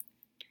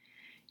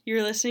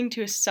You're listening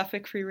to a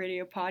Suffolk Free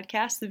Radio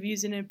podcast. The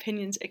views and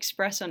opinions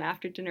expressed on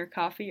After Dinner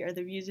Coffee are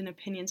the views and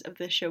opinions of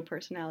the show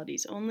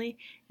personalities only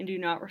and do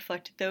not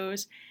reflect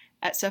those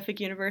at Suffolk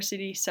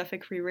University,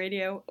 Suffolk Free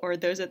Radio, or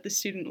those at the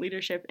Student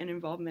Leadership and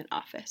Involvement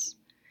Office.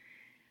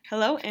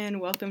 Hello and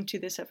welcome to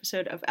this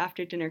episode of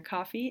After Dinner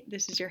Coffee.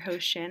 This is your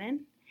host,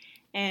 Shannon,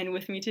 and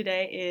with me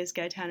today is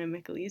Gaetano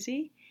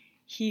Michelizzi.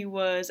 He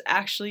was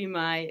actually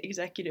my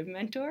executive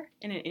mentor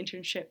in an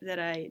internship that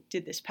I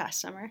did this past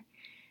summer.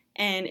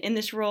 And in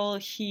this role,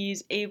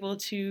 he's able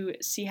to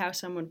see how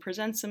someone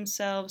presents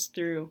themselves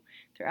through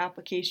their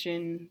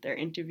application, their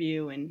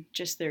interview, and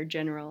just their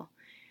general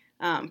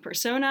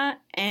persona,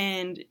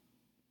 and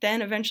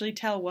then eventually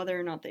tell whether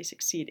or not they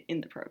succeed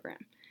in the program.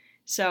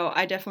 So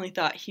I definitely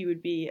thought he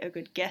would be a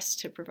good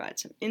guest to provide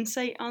some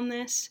insight on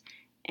this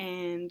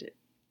and,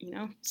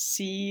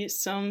 see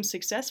some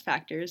success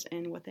factors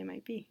and what they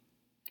might be.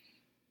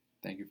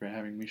 Thank you for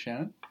having me,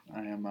 Shannon.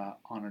 I am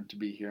honored to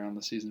be here on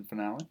the season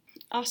finale.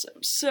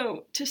 Awesome.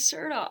 So to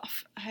start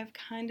off, I have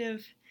kind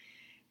of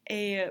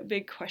a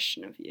big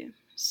question of you.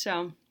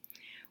 So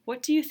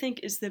what do you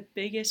think is the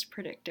biggest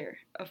predictor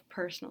of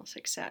personal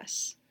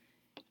success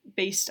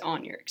based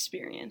on your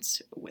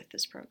experience with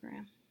this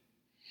program?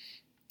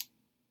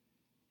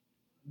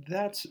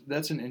 That's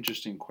an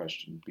interesting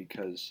question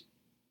because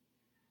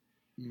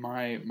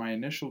my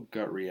initial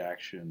gut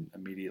reaction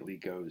immediately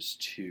goes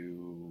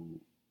to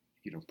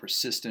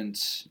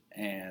persistence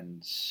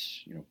and,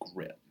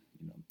 grit,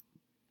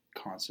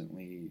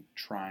 constantly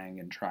trying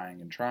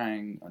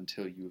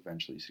until you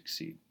eventually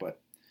succeed. But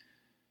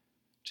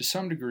to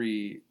some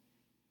degree,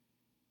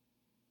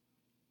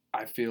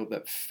 I feel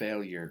that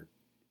failure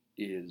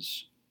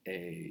is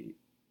a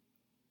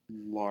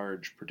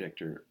large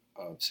predictor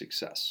of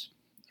success.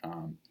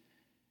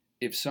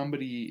 If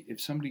somebody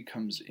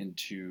comes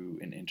into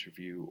an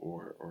interview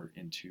or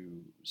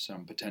into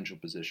some potential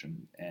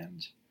position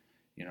and,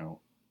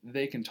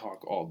 they can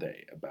talk all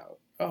day about,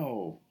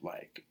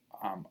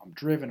 I'm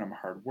driven, I'm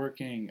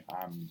hardworking,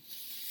 I'm,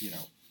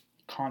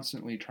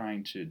 constantly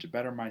trying to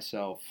better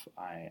myself.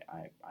 I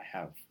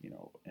have,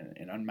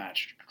 an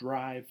unmatched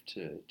drive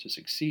to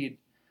succeed.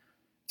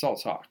 It's all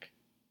talk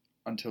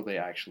until they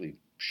actually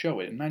show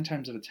it. And 9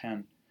 times out of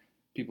 10,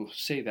 people who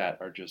say that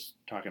are just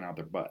talking out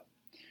their butt.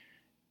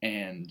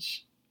 And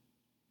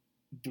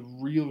the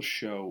real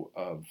show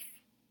of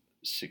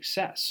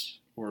success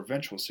or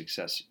eventual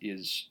success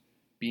is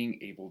being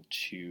able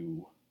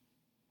to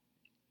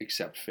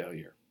accept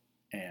failure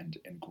and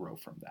grow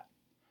from that.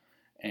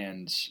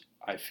 And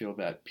I feel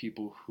that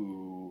people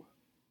who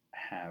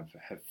have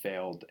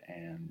failed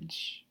and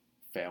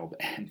failed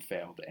and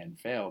failed and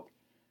failed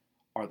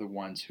are the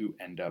ones who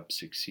end up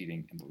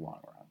succeeding in the long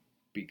run.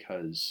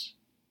 Because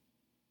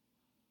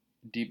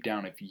deep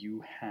down, if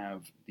you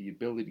have the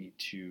ability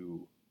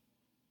to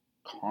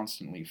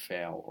constantly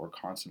fail or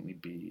constantly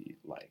be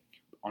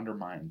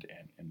undermined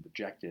and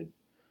rejected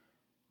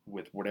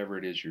with whatever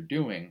it is you're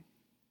doing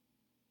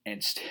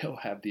and still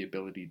have the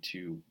ability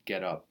to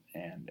get up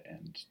and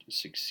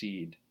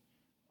succeed,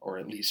 or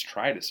at least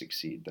try to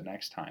succeed the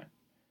next time,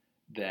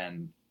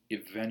 then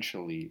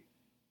eventually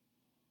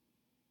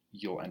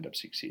you'll end up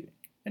succeeding.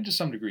 And to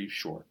some degree,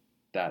 sure,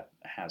 that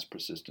is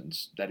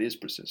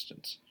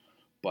persistence,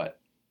 but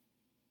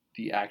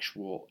the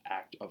actual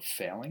act of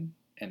failing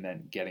and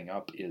then getting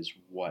up is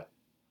what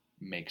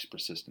makes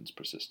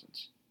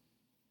persistence.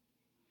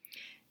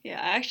 Yeah,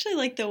 I actually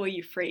like the way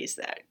you phrase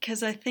that,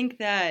 because I think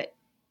that,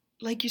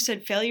 like you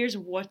said, failure is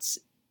what's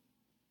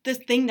the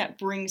thing that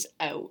brings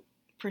out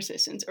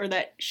persistence or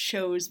that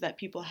shows that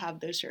people have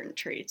those certain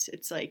traits.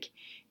 It's like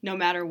no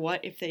matter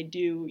what, if they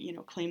do,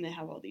 claim they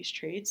have all these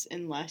traits,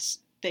 unless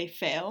they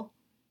fail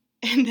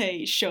and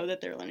they show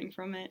that they're learning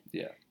from it.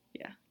 Yeah,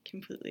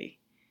 completely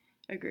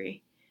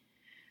agree.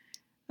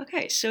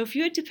 Okay, so if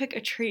you had to pick a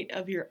trait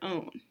of your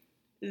own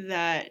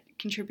that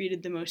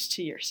contributed the most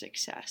to your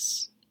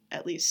success,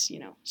 at least,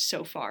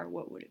 so far,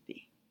 what would it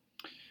be?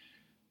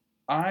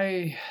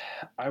 I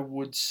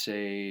would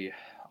say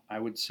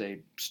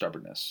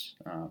stubbornness,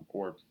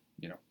 or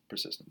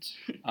persistence.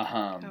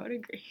 I would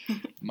agree.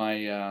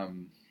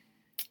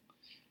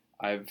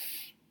 I've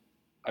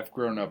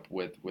grown up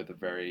with a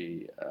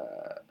very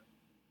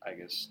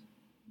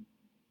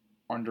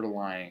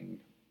underlying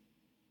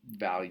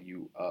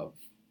value of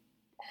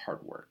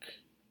hard work.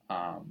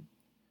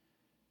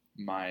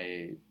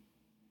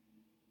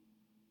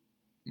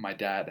 My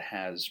dad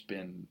has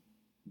been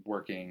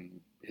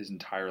working his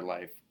entire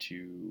life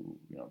to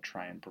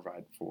try and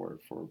provide for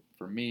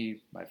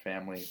me, my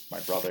family, my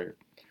brother,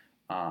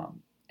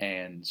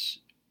 and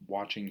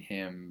watching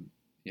him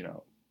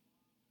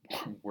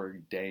work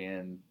day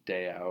in,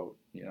 day out,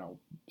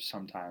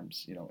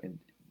 sometimes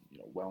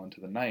well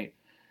into the night,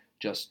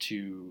 just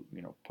to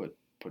put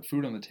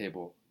food on the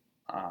table.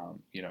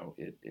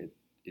 It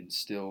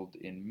instilled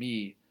in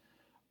me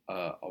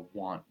a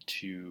want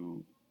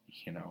to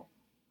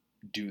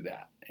do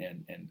that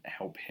and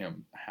help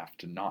him have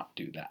to not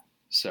do that.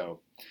 So,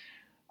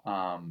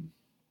 I'm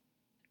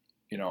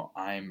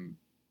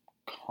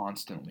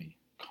constantly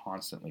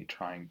constantly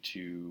trying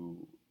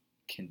to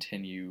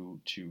continue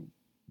to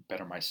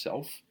better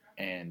myself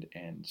and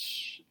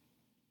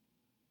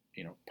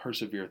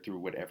persevere through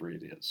whatever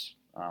it is.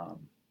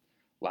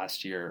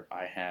 Last year,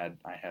 I had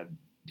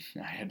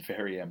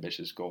very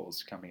ambitious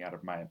goals coming out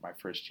of my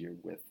first year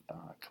with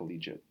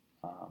collegiate.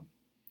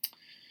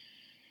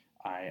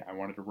 I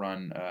wanted to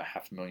run a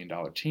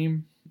 $500,000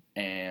 team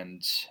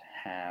and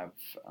have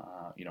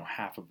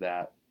half of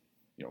that,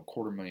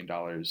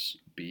 $250,000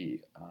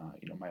 be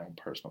my own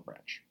personal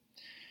branch.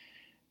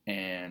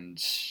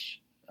 And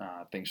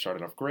things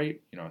started off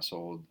great. I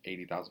sold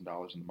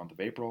 $80,000 in the month of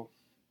April,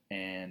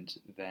 and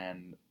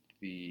then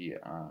the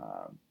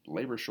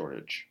labor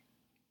shortage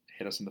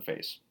hit us in the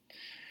face.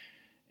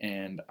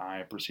 And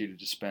I proceeded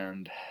to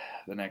spend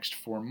the next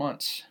 4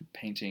 months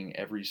painting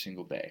every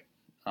single day,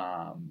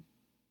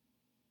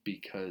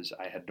 because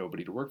I had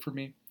nobody to work for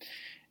me,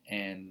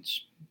 and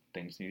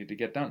things needed to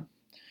get done.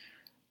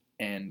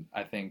 And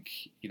I think,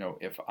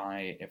 if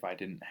I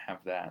didn't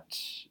have that,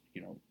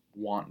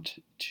 want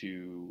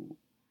to,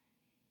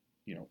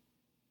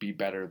 be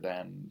better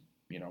than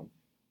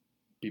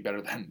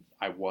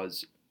I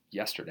was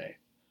yesterday,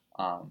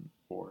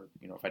 or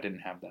if I didn't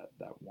have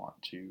that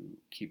want to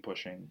keep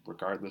pushing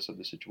regardless of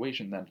the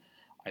situation, then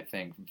I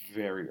think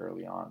very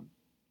early on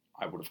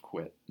I would have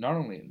quit. Not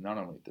only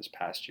this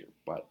past year,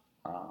 but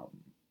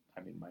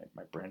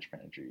my branch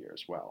manager year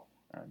as well.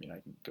 I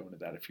can go into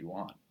that if you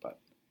want, but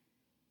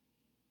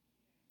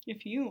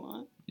if you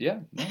want, yeah,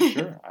 no,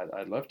 sure,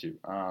 I'd love to.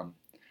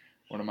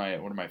 One of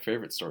my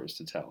favorite stories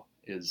to tell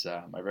is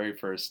my very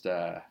first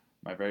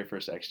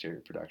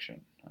exterior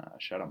production.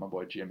 Shout out my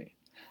boy Jimmy.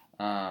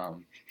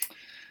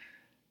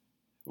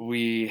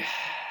 We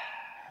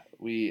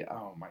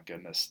oh my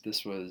goodness,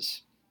 this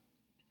was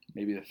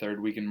maybe the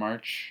third week in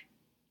March,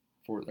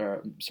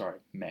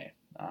 May,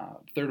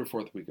 third or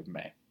fourth week of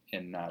May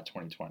in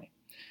 2020,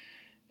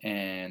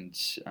 and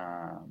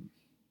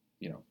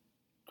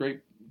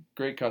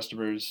great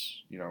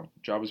customers,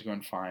 job was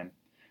going fine,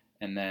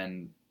 and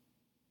then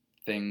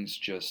things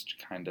just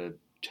kind of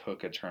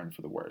took a turn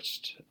for the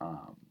worst.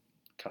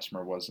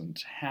 Customer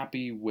wasn't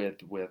happy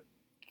with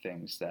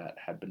things that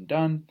had been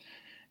done,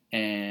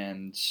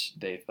 and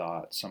they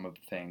thought some of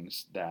the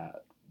things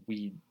that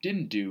we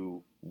didn't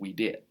do, we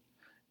did,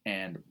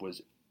 and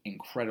was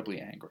incredibly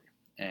angry.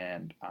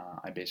 And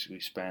I basically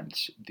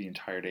spent the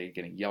entire day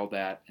getting yelled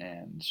at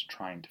and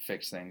trying to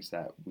fix things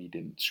that we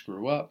didn't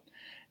screw up,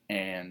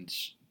 and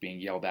being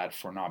yelled at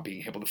for not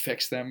being able to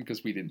fix them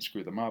because we didn't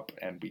screw them up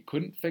and we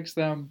couldn't fix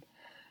them.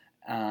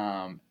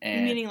 And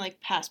meaning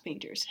like past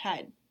painters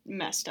had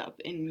messed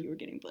up and you were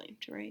getting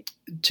blamed, right?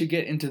 To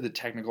get into the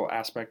technical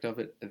aspect of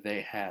it,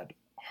 they had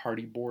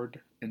hardy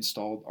board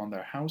installed on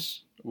their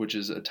house, which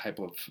is a type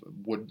of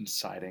wooden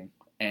siding,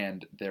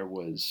 and there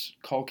was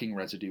caulking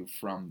residue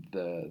from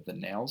the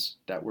nails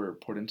that were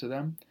put into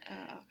them,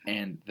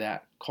 and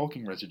that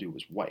caulking residue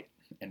was white,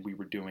 and we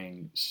were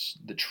doing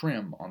the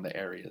trim on the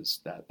areas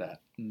that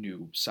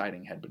new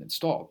siding had been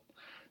installed.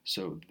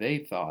 So they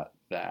thought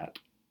that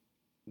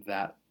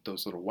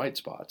those little white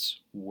spots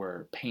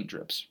were paint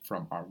drips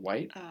from our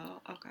white. Oh,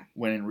 okay.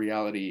 When in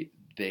reality,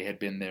 they had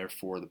been there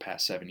for the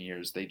past 7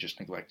 years. They just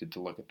neglected to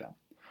look at them.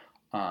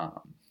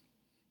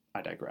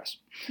 I digress.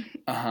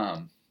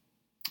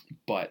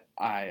 But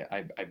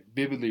I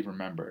vividly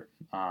remember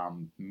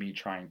me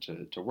trying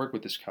to work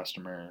with this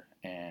customer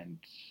and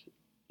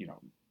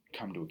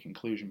come to a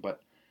conclusion.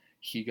 But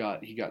he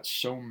got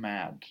so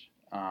mad.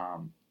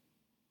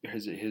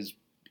 His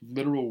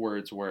literal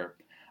words were,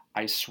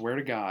 "I swear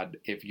to God,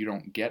 if you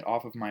don't get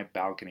off of my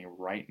balcony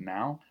right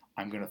now,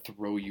 I'm going to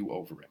throw you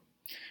over it."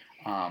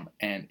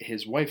 And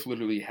his wife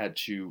literally had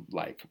to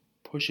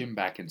push him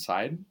back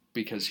inside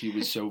because he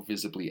was so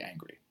visibly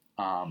angry.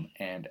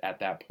 And at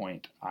that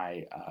point,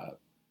 I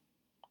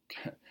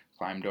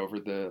climbed over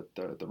the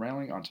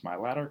railing onto my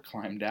ladder,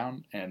 climbed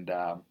down, and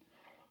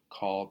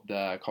called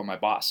my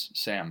boss,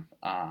 Sam.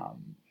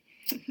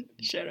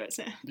 Shout out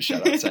Sam.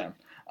 Shout out Sam.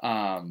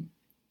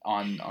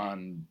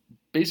 On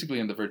basically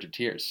on the verge of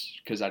tears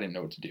because I didn't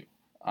know what to do.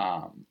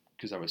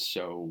 Because I was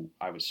so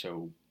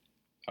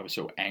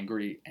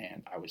angry,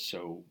 and I was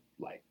so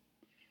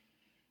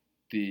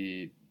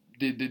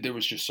there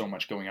was just so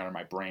much going on in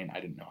my brain. I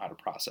didn't know how to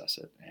process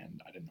it,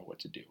 and I didn't know what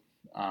to do.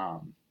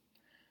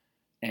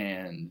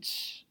 And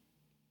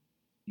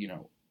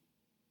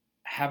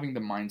having the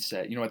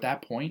mindset, at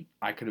that point,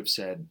 I could have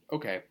said,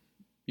 okay,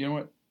 you know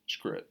what,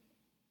 screw it.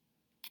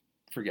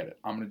 Forget it.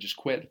 I'm going to just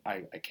quit.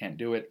 I can't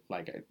do it.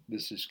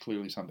 This is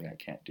clearly something I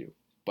can't do.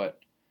 But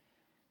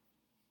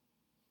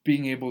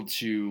being able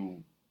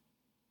to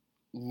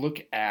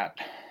look at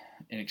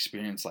an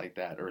experience like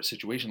that or a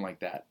situation like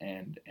that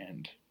and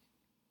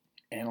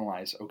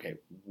analyze, okay,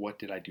 what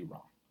did I do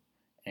wrong?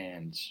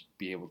 And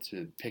be able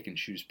to pick and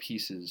choose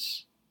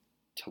pieces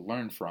to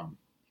learn from,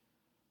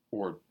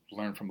 or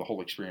learn from the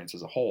whole experience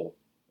as a whole,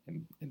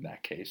 in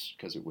that case,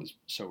 because it was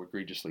so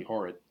egregiously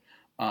horrid,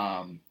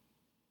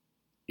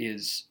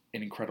 is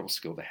an incredible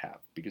skill to have.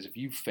 Because if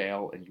you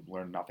fail and you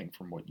learn nothing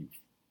from what you've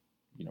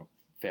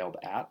failed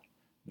at,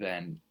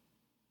 then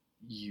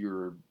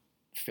your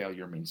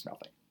failure means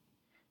nothing.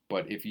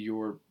 But if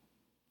you're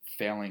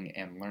failing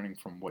and learning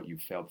from what you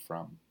failed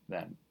from,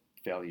 then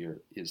failure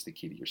is the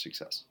key to your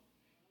success.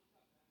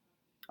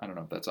 I don't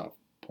know if that's off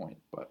point,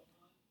 but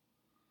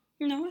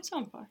No, it's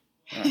on par.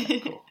 all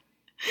right, cool.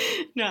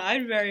 No,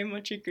 I very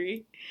much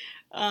agree.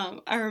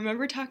 I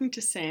remember talking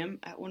to Sam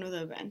at one of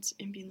the events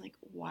and being like,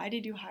 why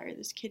did you hire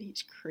this kid?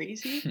 He's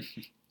crazy.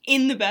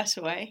 In the best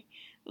way.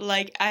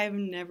 Like, I've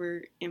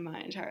never in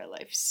my entire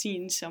life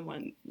seen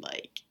someone,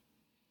 like,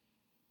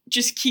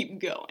 just keep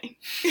going.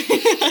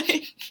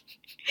 Like,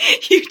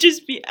 you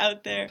just be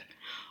out there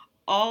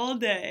all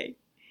day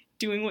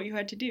doing what you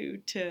had to do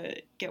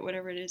to get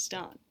whatever it is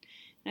done.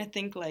 And I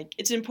think, like,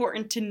 it's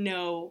important to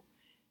know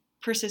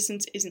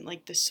persistence isn't,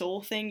 like, the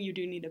sole thing. You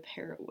do need to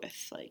pair it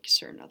with, like,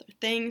 certain other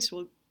things.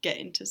 We'll get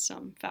into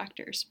some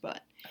factors,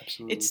 but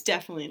Absolutely. It's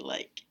definitely,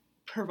 like,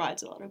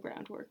 provides a lot of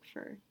groundwork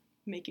for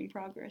making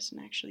progress and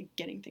actually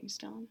getting things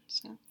done.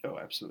 So. Oh,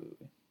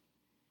 absolutely.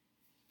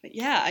 But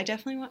yeah, I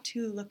definitely want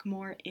to look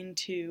more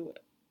into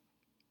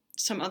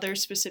some other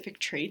specific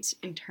traits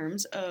in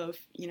terms of,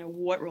 you know,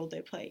 what role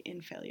they play in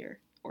failure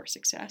or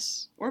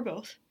success, or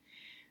both.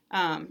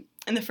 And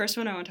the first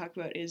one I want to talk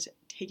about is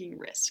taking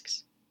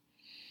risks.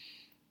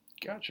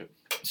 Gotcha.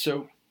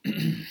 So,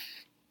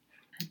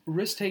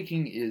 risk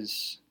taking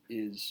is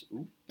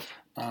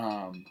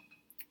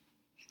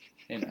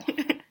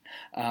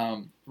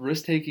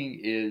risk taking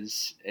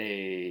is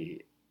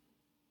a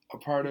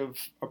part of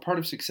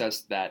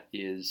success that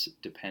is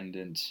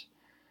dependent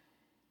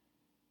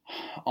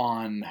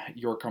on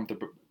your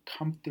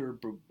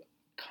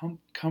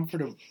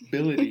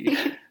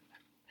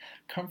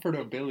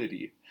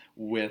comfortability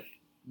with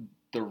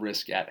the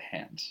risk at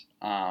hand.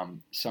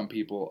 Some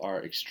people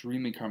are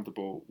extremely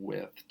comfortable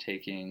with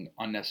taking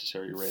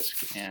unnecessary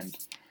risk, and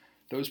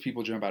those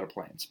people jump out of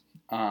planes.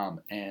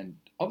 And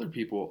other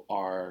people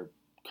are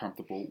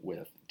comfortable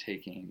with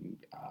taking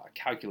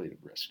calculated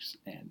risks,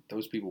 and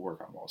those people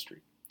work on Wall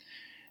Street.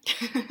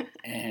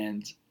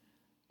 And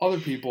other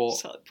people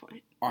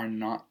are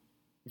not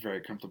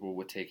very comfortable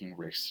with taking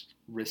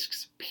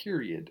risks,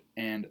 period.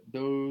 And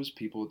those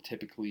people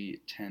typically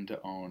tend to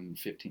own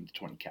 15 to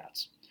 20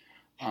 cats.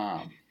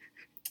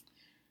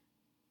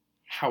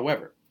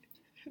 However,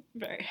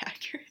 very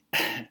accurate.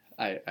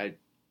 I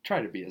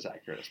try to be as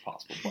accurate as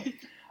possible, but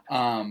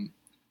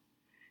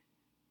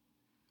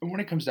when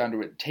it comes down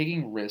to it,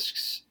 taking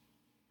risks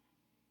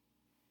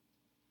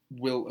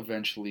will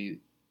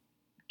eventually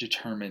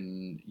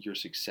determine your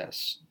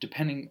success,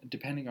 depending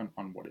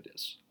on what it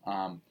is.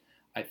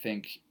 I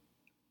think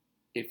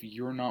if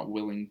you're not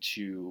willing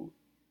to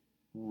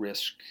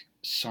risk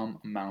some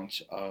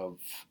amount of,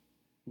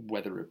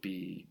 whether it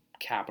be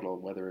capital,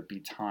 whether it be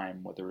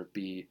time, whether it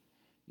be,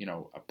 you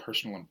know, a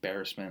personal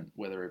embarrassment,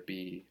 whether it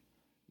be,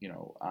 you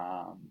know,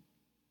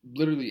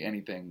 literally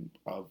anything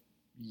of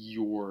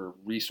your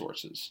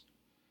resources,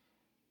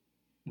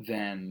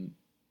 then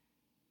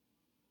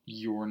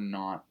you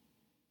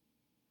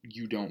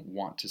don't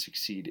want to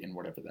succeed in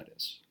whatever that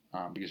is.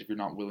 Because if you're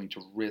not willing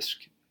to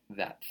risk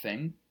that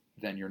thing,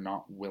 then you're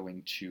not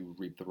willing to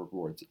reap the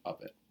rewards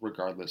of it,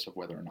 regardless of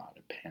whether or not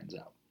it pans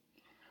out.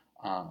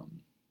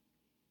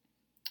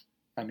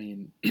 I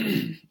mean,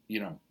 you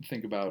know,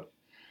 think about,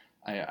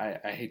 I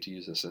hate to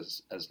use this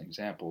as an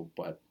example,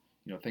 but,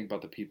 you know, think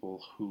about the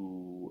people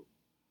who,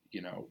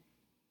 you know,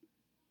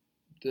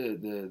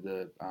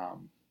 the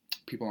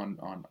people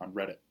on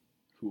Reddit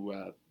who,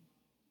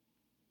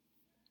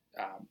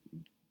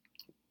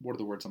 what are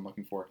the words I'm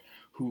looking for,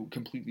 who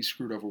completely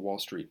screwed over Wall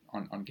Street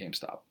on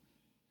GameStop.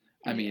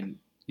 I mean,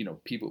 you know,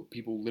 people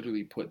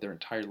literally put their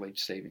entire life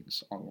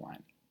savings on the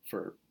line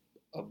for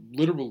a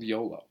literal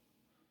YOLO.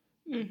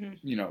 Mm-hmm.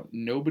 You know,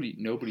 nobody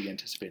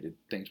anticipated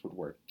things would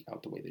work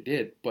out the way they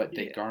did, but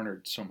they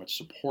garnered so much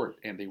support,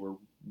 and they were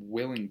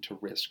willing to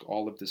risk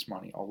all of this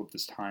money, all of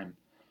this time,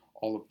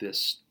 all of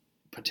this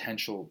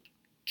potential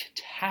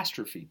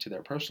catastrophe to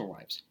their personal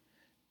lives,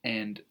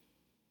 and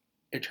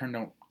it turned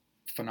out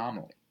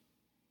phenomenally.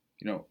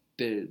 You know,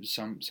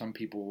 some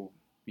people,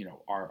 you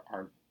know,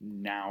 are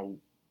now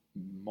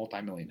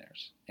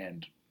multimillionaires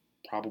and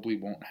probably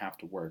won't have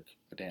to work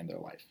a day in their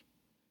life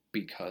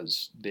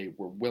because they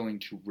were willing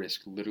to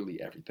risk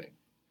literally everything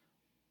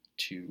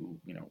to,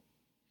 you know,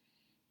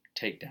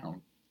 take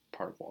down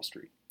part of Wall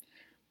Street.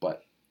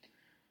 But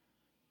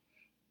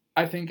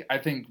I think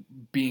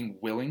being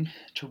willing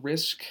to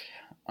risk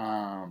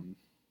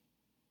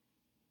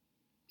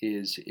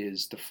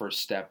is the first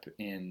step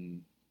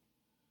in,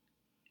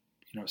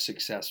 you know,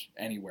 success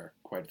anywhere,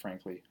 quite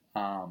frankly.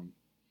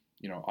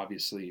 You know,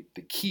 obviously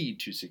the key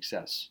to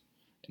success,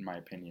 in my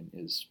opinion,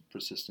 is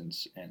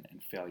persistence and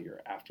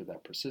failure after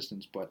that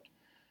persistence. But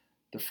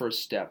the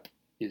first step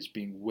is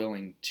being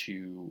willing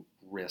to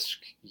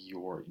risk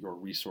your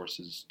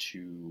resources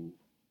to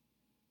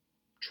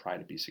try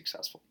to be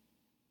successful.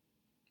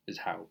 Is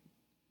how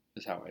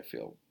I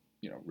feel,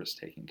 you know, risk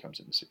taking comes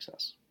into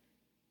success.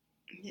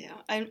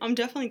 Yeah, I'm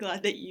definitely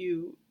glad that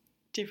you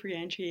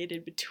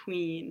differentiated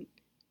between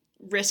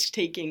risk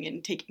taking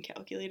and taking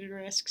calculated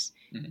risks,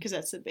 Mhm. because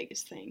that's the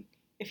biggest thing.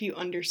 If you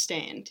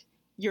understand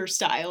your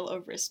style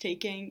of risk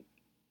taking,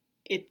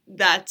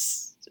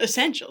 that's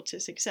essential to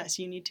success.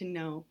 You need to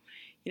know,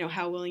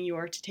 how willing you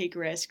are to take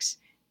risks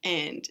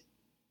and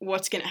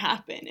what's going to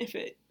happen if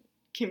it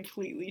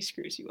completely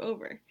screws you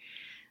over.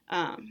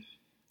 And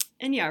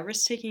yeah,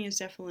 risk taking is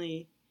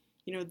definitely,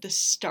 the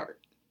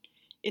start.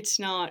 It's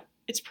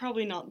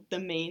probably not the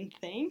main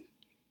thing,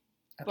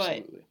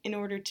 Absolutely. but in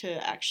order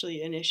to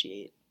actually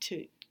initiate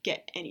to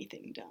get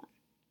anything done,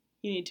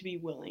 you need to be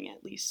willing,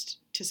 at least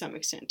to some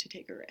extent, to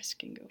take a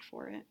risk and go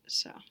for it.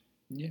 So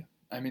Yeah,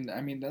 I mean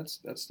that's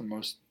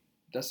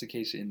the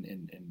case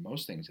in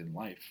most things in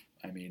life.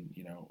 I mean,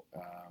 you know,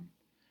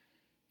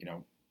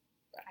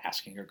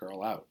 asking a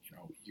girl out,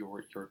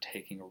 you're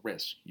taking a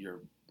risk.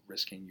 You're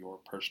risking your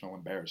personal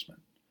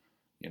embarrassment.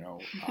 You know,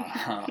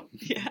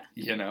 yeah.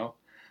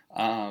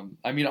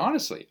 I mean,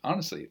 honestly,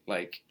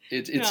 like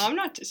it's No, I'm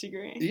not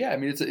disagreeing. yeah. I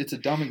mean, it's a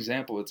dumb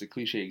example. It's a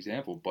cliche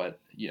example, but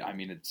yeah, I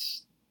mean,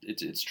 it's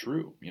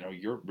true.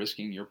 You're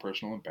risking your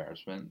personal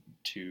embarrassment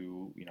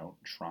to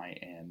try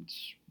and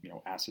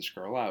ask this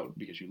girl out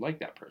because you like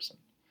that person.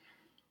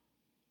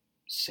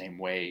 Same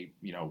way,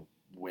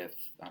 with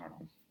I don't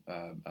know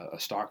a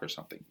stock or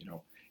something.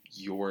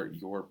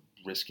 You're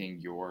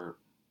risking your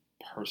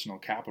personal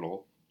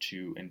capital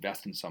to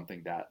invest in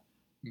something that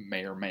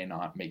may or may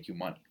not make you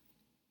money.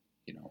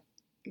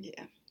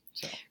 Yeah.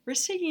 So.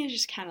 Risk taking is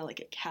just kind of like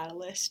a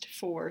catalyst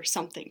for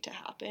something to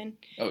happen.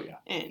 Oh yeah.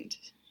 And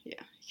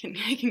yeah,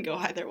 it can go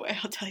either way.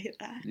 I'll tell you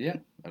that. Yeah,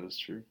 that is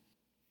true.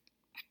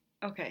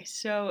 Okay,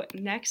 so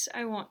next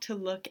I want to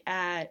look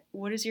at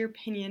what is your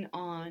opinion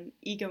on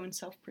ego and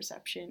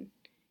self-perception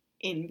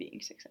in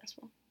being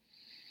successful?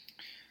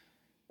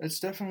 That's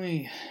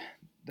definitely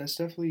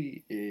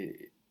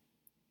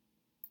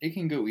it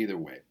can go either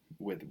way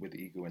with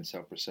ego and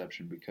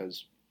self-perception,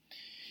 because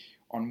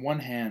on one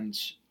hand,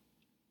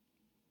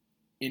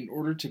 in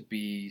order to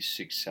be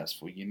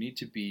successful, you need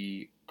to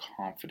be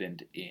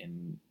confident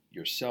in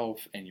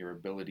yourself and your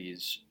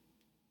abilities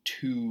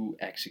to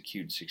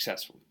execute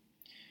successfully.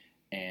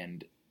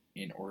 And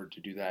in order to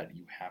do that,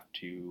 you have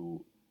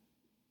to,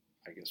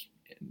 I guess,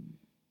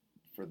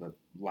 for the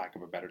lack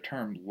of a better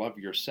term, love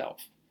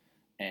yourself.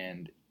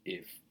 And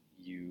if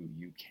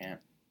you can't,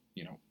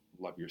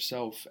 love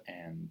yourself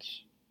and,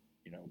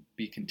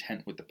 be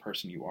content with the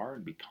person you are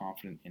and be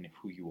confident in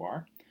who you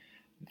are,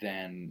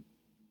 then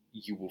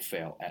you will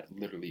fail at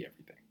literally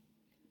everything.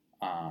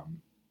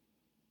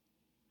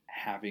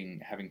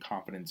 Having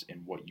confidence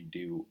in what you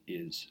do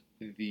is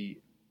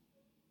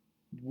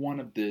one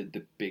of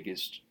the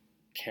biggest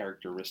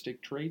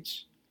characteristic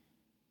traits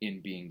in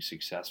being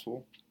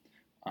successful.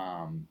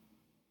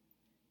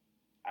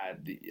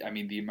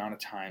 The amount of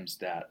times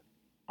that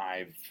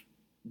I've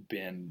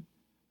been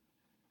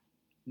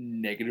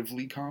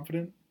negatively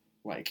confident,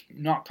 like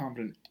not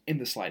confident in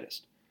the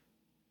slightest,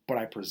 but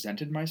I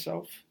presented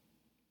myself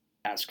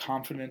as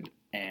confident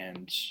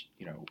and,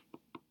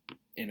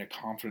 in a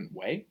confident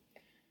way.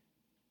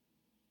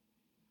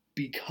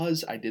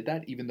 Because I did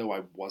that, even though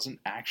I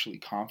wasn't actually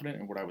confident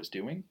in what I was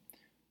doing,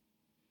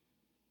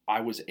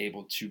 I was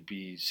able to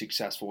be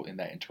successful in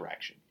that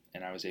interaction.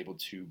 And I was able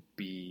to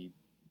be,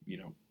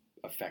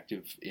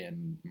 effective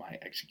in my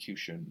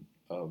execution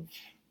of,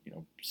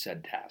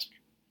 said task.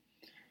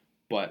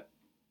 But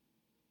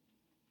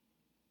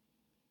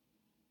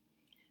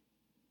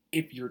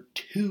if you're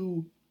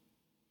too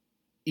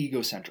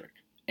egocentric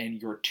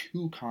and you're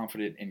too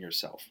confident in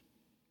yourself,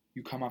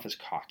 you come off as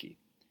cocky.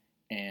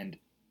 And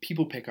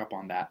people pick up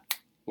on that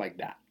like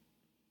that.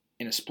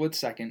 In a split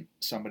second,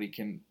 somebody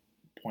can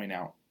point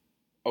out,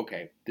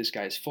 okay, this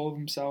guy is full of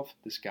himself.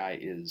 This guy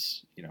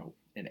is,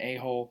 an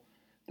a-hole.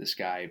 This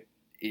guy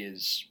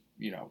is,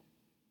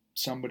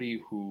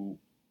 somebody who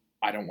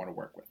I don't want to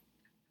work with.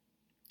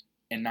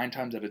 And 9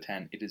 times out of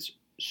 10, it is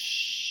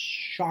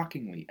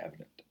shockingly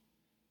evident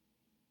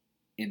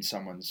in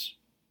someone's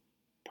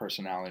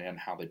personality and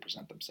how they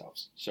present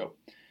themselves. So,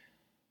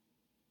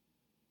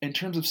 in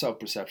terms of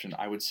self-perception,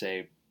 I would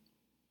say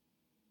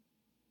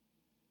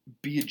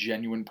be a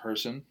genuine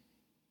person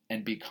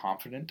and be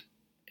confident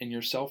in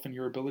yourself and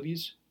your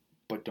abilities,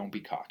 but don't be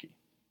cocky.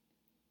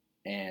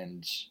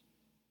 And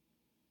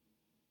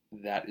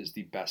that is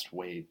the best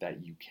way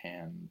that you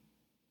can,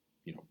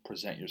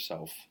 present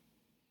yourself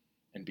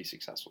and be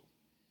successful.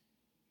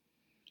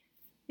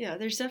 Yeah,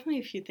 there's definitely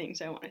a few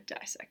things I want to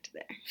dissect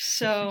there.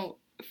 So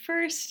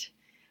first,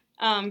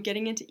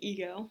 getting into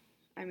ego.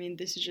 I mean,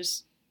 this is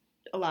just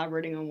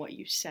elaborating on what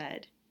you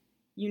said.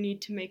 You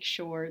need to make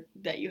sure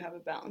that you have a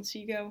balanced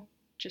ego.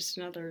 Just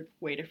another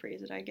way to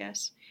phrase it, I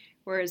guess.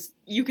 Whereas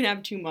you can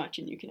have too much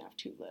and you can have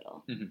too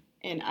little. Mm-hmm.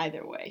 And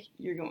either way,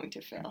 you're going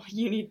to fail.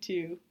 You need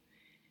to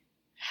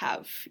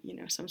have,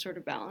 some sort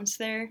of balance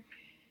there.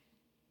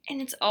 And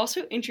it's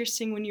also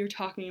interesting when you're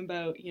talking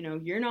about,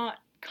 you're not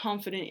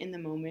confident in the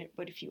moment,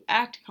 but if you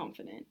act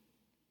confident,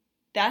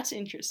 that's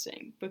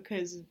interesting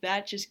because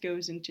that just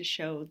goes into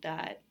show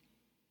that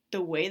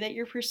the way that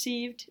you're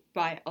perceived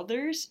by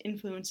others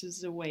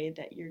influences the way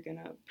that you're going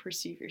to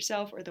perceive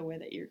yourself or the way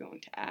that you're going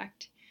to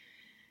act.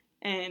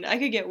 And I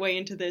could get way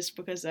into this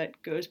because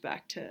that goes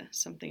back to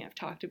something I've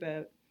talked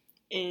about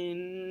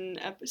in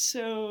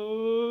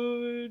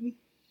episode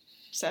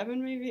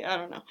 7, maybe? I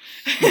don't know.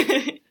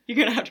 You're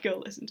going to have to go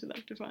listen to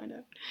them to find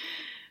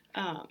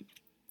out.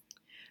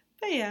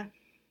 But yeah,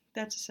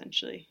 that's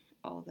essentially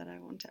all that I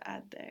want to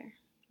add there.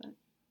 But,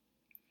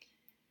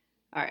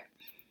 all right.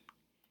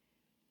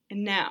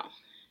 And now,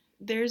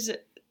 there's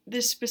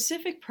this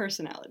specific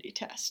personality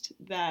test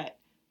that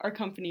our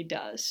company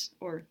does,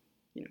 or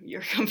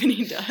your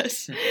company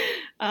does,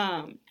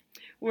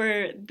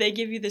 where they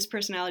give you this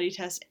personality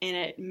test and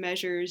it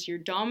measures your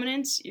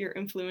dominance, your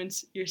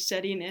influence, your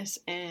steadiness,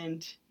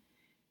 and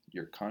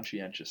your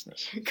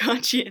conscientiousness.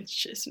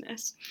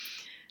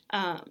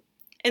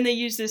 And they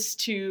use this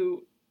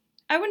to,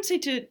 I wouldn't say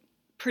to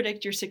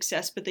predict your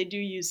success, but they do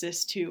use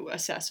this to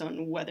assess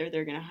on whether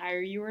they're going to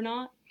hire you or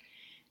not.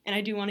 And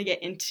I do want to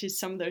get into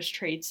some of those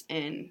traits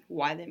and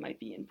why they might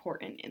be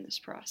important in this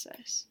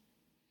process.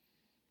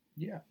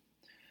 Yeah.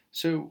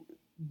 So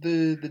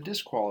the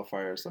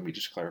disqualifiers, let me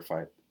just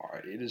clarify,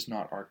 it is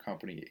not our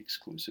company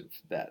exclusive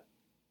that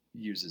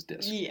uses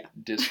DISC. Yeah.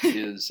 DISC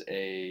is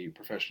a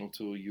professional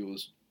tool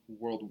used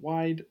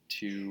worldwide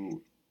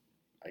to,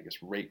 I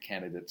guess, rate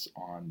candidates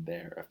on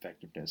their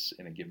effectiveness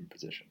in a given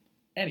position.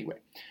 Anyway,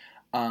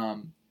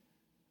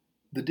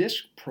 the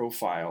DISC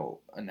profile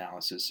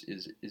analysis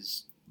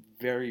is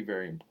very,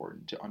 very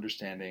important to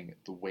understanding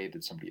the way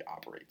that somebody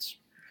operates.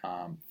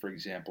 For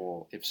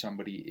example, if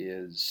somebody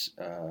is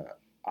a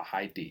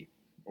high D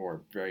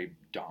or very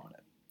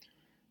dominant,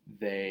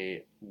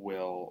 they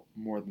will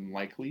more than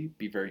likely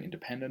be very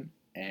independent,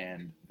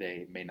 and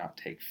they may not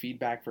take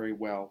feedback very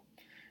well,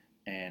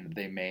 and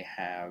they may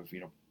have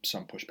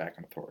some pushback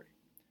on authority.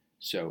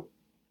 So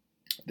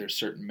there's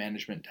certain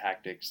management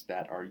tactics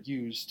that are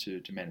used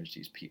to manage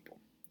these people,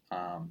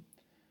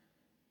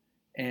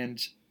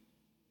 and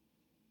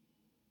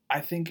I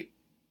think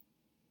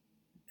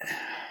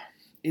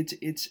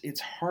it's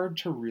hard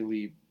to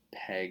really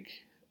peg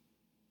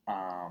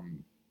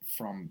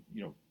from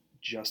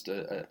just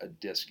a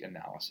DISC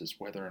analysis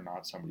whether or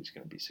not somebody's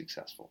going to be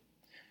successful.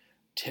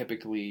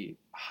 Typically,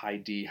 high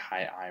D,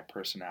 high I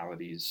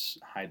personalities,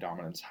 high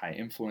dominance, high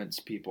influence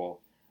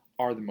people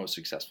are the most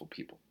successful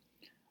people.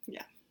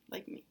 Yeah,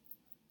 like me.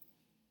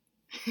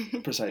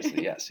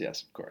 Precisely, yes,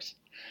 of course.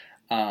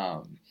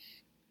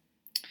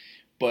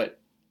 But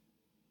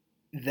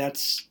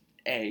that's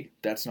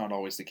not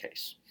always the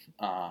case.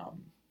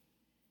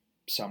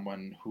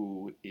 Someone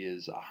who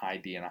is a high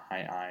D and a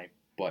high I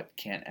but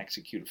can't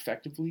execute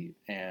effectively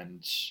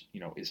and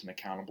isn't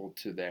accountable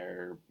to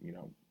their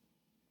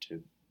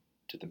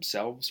to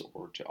themselves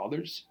or to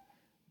others,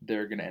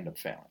 they're going to end up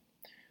failing.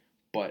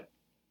 But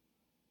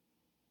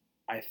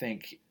I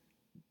think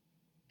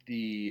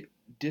the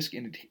DISC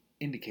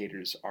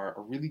indicators are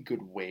a really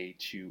good way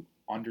to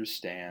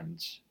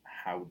understand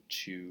how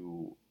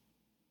to,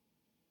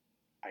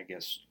 I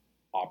guess,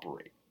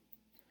 operate.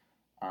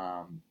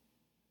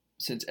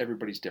 Since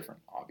everybody's different,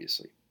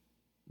 obviously,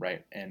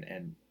 right?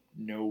 And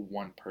no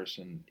one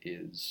person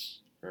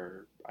is,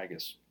 or I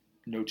guess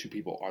no two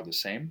people are the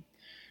same,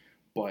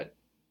 but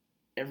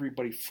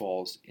everybody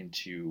falls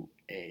into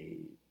a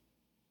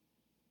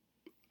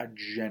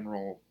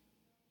general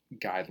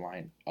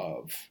guideline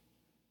of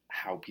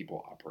how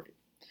people operate.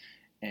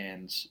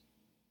 And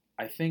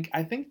I think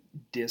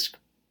DISC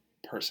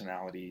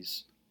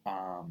personalities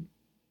are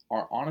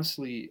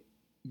honestly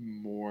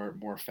more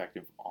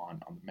effective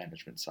on the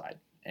management side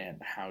and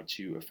how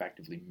to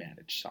effectively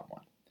manage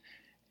someone.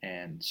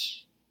 And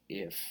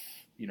if,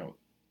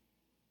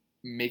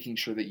 making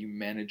sure that you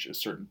manage a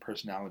certain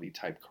personality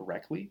type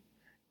correctly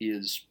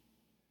is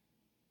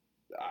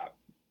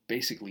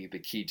basically the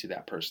key to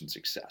that person's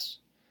success.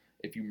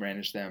 If you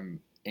manage them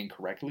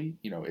incorrectly,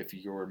 if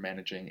you're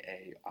managing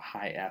a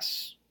high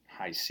S,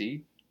 high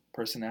C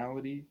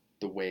personality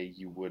the way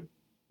you would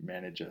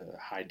manage a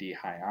high D,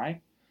 high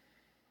I,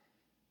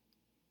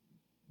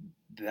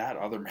 that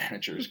other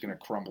manager is going to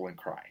crumble and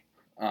cry.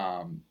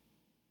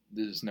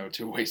 There's no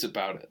two ways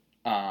about it.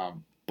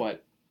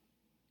 But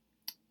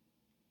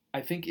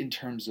I think in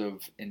terms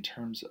of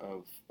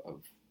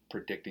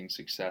predicting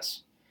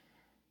success,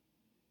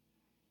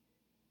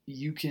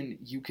 you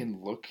can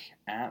look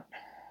at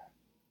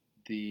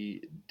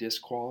the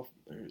DISC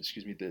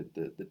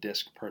the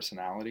DISC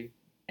personality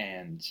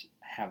and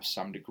have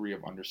some degree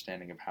of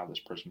understanding of how this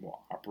person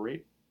will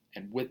operate.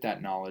 And with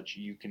that knowledge,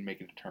 you can make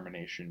a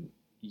determination,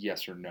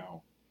 yes or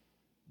no,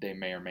 they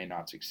may or may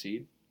not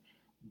succeed.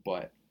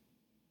 But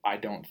I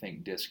don't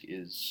think DISC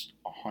is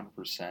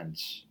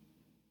 100%,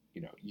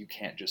 you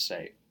can't just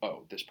say,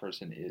 oh, this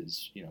person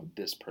is,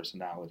 this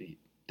personality,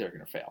 they're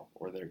going to fail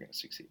or they're going to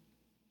succeed.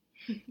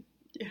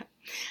 Yeah,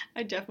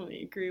 I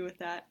definitely agree with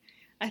that.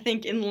 I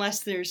think unless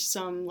there's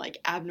some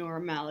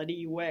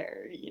abnormality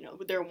where,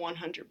 they're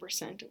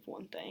 100% of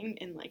one thing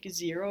and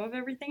 0 of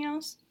everything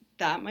else,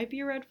 that might be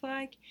a red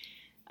flag.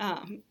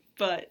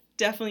 But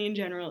definitely in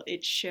general,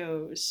 it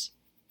shows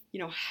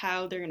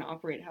how they're going to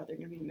operate, how they're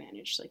going to be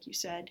managed, like you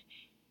said.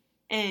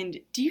 And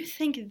do you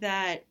think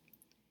that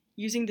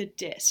using the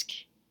DISC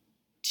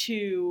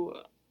to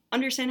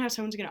understand how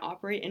someone's going to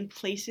operate and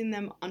placing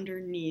them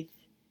underneath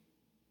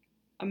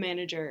a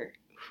manager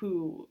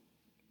who,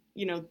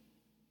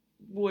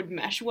 would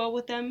mesh well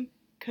with them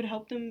could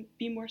help them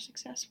be more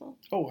successful?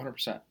 Oh,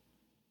 100%.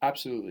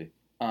 Absolutely.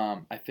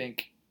 I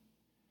think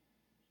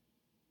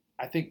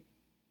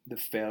the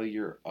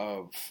failure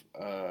of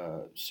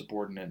a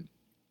subordinate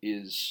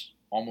is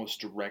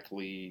almost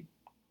directly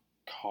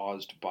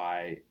caused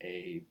by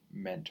a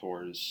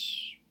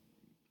mentor's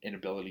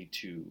inability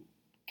to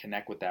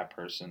connect with that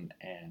person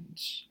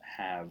and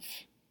have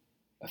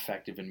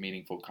effective and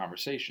meaningful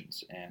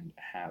conversations and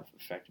have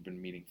effective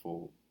and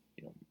meaningful,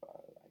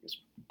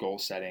 goal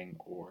setting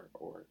or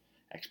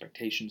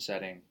expectation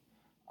setting,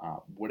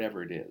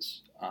 whatever it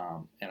is.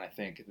 And I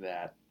think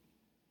that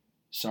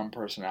some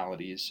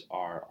personalities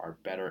are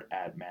better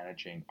at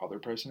managing other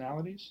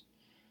personalities.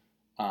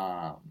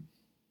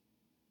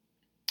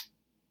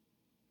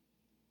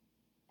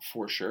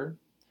 For sure.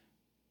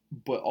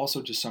 But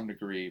also to some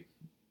degree,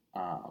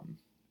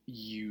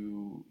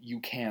 you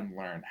can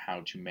learn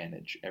how to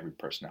manage every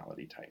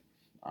personality type.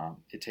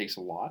 It takes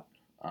a lot.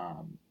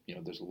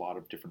 There's a lot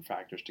of different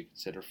factors to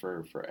consider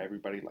for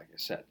everybody. Like I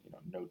said,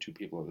 no two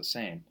people are the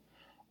same.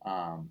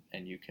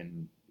 And you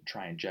can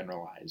try and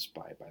generalize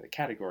by the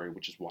category,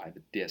 which is why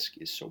the DISC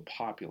is so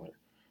popular.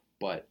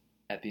 But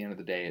at the end of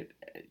the day,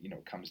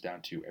 it comes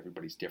down to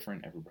everybody's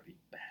different. Everybody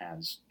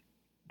has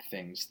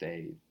things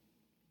they,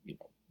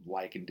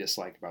 like and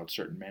dislike about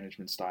certain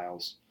management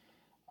styles.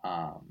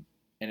 And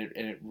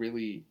it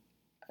really,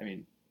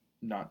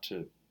 not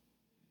to,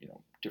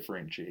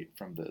 differentiate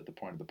from the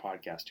point of the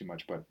podcast too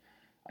much, but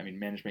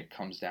management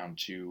comes down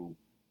to,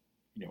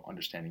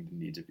 understanding the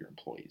needs of your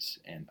employees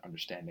and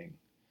understanding,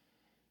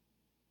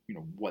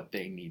 what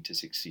they need to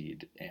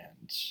succeed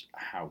and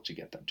how to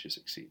get them to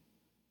succeed.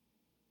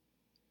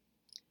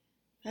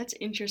 That's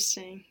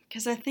interesting,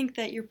 because I think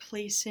that you're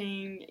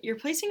placing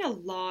a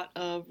lot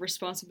of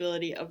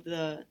responsibility of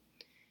the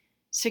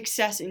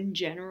success in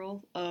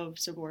general of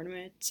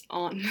subordinates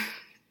on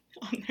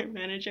on their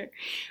manager,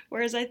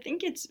 whereas I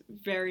think it's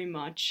very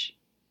much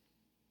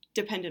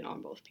dependent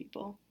on both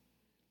people,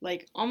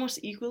 like almost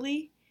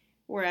equally.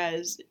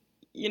 Whereas,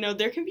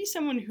 there can be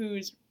someone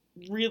who's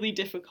really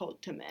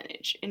difficult to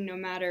manage, and no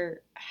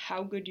matter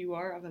how good you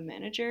are of a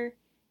manager,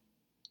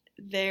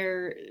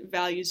 their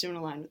values don't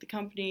align with the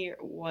company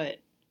or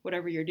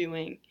whatever you're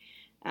doing,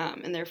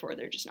 and therefore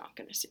they're just not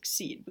going to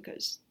succeed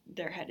because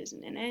their head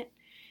isn't in it.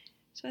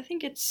 So I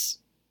think it's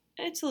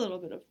a little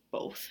bit of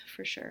both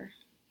for sure.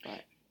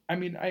 But I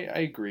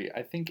agree.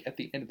 I think at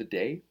the end of the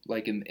day,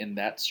 like in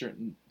that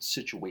certain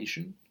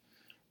situation,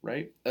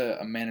 right,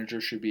 a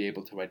manager should be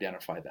able to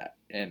identify that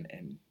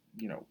and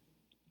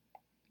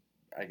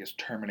I guess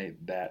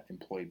terminate that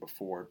employee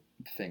before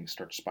things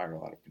start to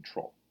spiral out of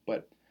control.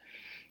 But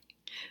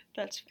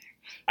that's fair.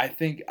 I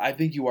think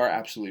you are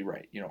absolutely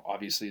right.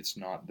 Obviously it's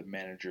not the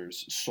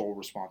manager's sole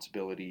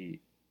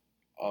responsibility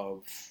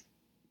of,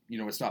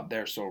 it's not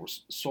their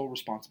sole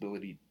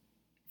responsibility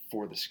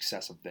for the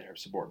success of their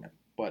subordinate.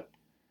 But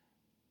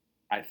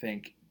I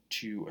think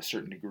to a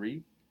certain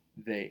degree,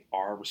 they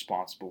are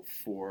responsible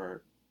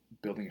for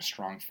building a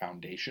strong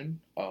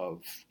foundation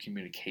of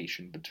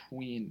communication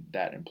between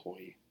that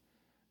employee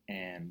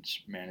and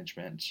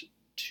management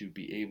to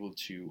be able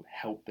to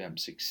help them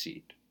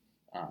succeed.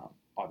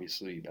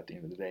 Obviously, at the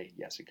end of the day,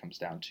 yes, it comes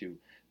down to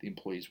the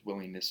employee's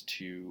willingness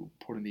to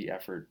put in the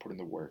effort, put in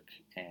the work,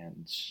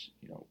 and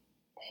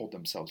hold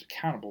themselves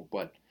accountable.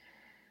 But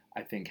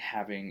I think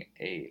having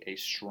a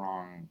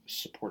strong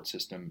support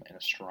system and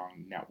a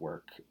strong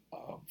network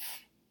of,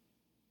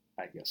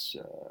 I guess,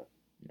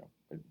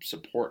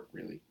 support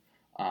really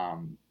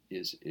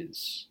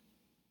is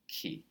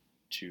key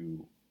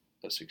to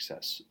the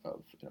success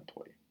of an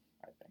employee,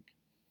 I think.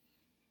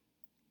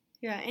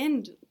 Yeah,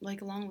 and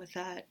like along with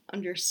that,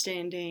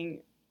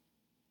 understanding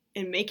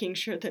and making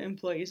sure the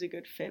employee is a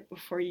good fit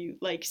before you,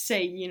 like,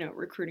 say,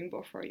 recruiting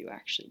before you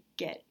actually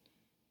get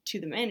to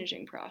the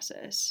managing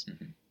process.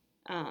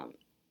 Mm-hmm.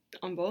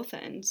 On both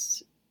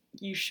ends,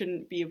 you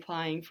shouldn't be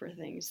applying for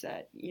things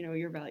that,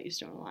 your values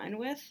don't align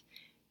with.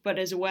 But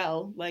as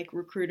well, like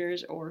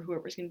recruiters or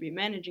whoever's going to be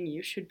managing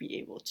you should be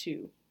able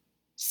to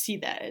see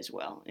that as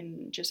well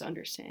and just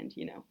understand,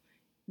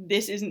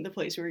 this isn't the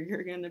place where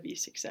you're going to be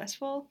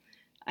successful.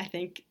 I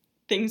think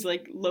things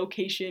like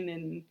location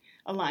and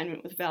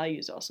alignment with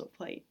values also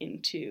play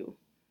into,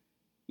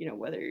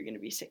 whether you're going to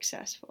be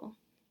successful.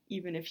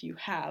 Even if you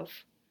have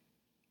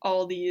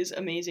all these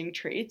amazing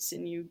traits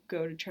and you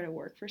go to try to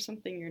work for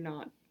something you're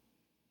not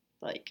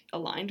like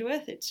aligned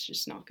with, it's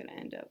just not going to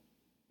end up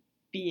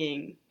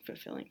being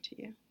fulfilling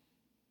to you.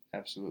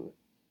 Absolutely.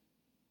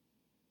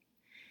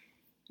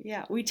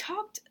 Yeah, we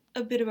talked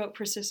a bit about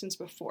persistence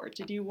before.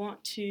 Did you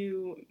want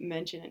to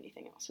mention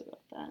anything else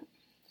about that?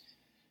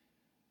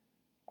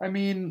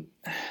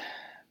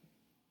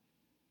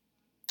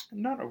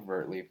 Not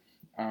overtly.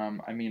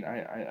 I mean,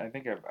 I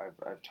think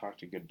I've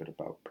talked a good bit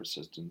about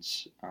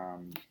persistence.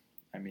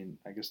 I mean,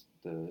 I guess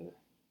the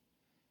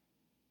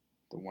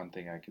one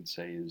thing I could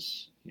say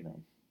is,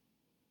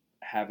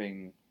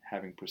 having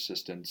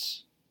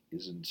persistence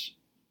isn't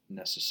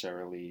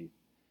necessarily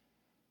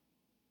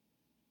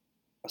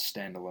a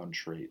standalone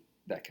trait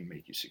that can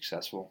make you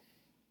successful.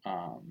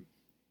 Um,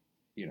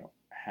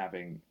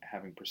 having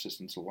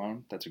persistence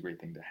alone, that's a great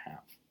thing to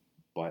have,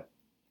 but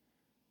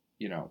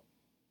you know,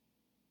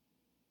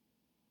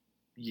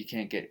 you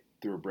can't get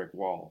through a brick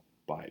wall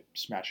by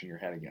smashing your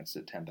head against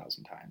it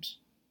 10,000 times.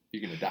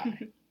 You're gonna die.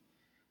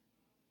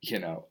 you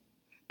know,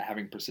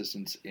 Having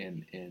persistence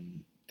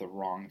in the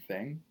wrong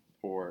thing,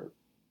 or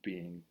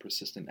being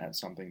persistent at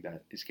something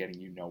that is getting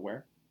you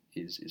nowhere,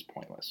 is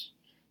pointless.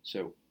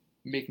 So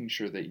making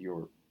sure that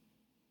you're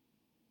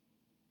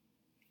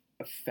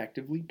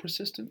effectively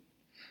persistent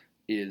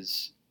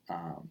is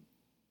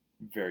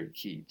very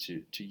key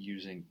to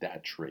using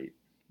that trait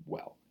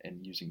well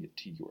and using it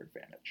to your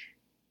advantage.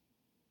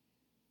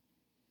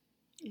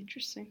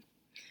 Interesting.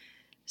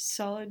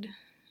 Solid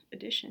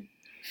addition.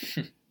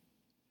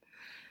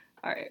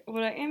 All right.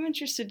 What I am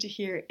interested to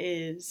hear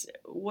is,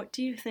 what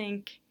do you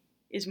think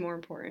is more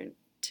important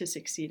to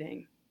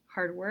succeeding?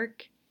 Hard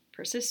work,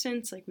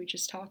 persistence, like we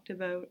just talked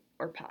about,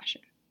 or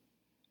passion?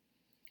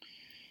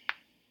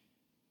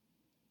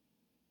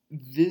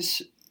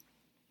 This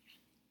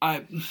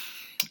I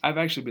I've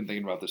actually been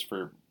thinking about this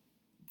for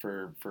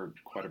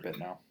quite a bit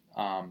now.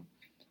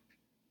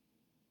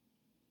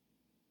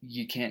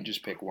 You can't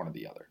just pick one or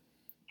the other.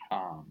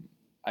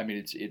 I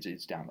mean,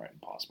 it's downright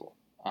impossible.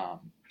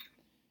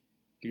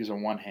 Because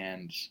on one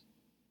hand,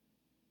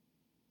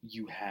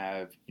 you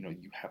have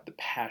the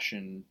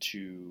passion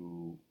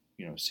to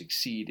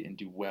succeed and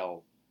do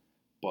well,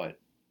 but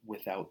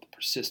without the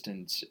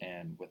persistence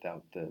and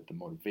without the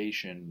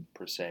motivation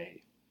per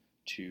se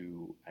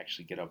to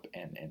actually get up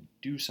and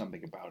do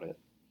something about it,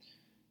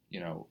 you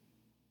know,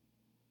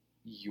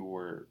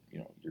 you're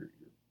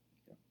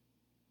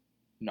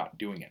not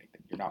doing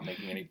anything. You're not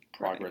making any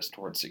progress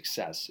towards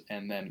success.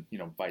 And then,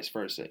 vice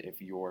versa.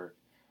 If you're,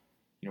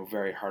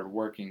 very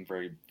hardworking,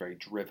 very, very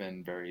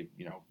driven, very,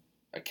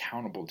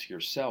 accountable to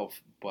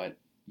yourself, but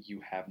you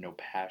have no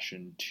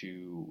passion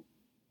to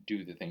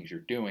do the things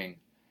you're doing,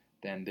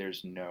 then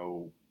there's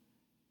no,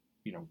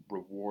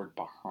 reward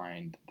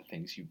behind the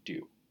things you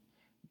do.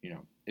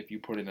 If you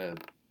put in a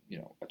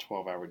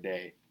 12-hour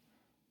day,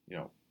 you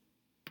know,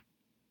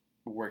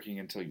 working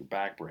until your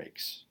back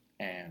breaks,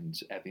 and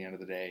at the end of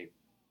the day,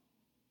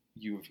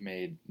 you've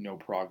made no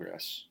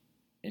progress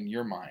in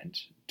your mind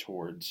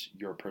towards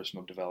your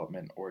personal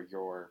development or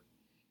your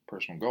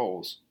personal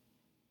goals,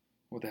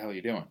 what the hell are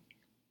you doing?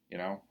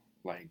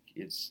 Like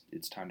it's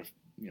time to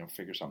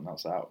figure something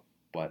else out.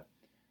 But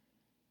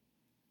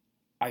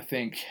I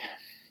think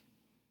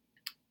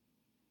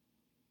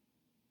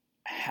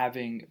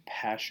having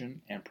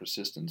passion and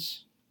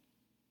persistence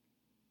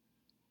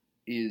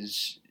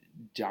is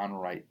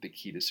downright the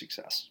key to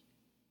success.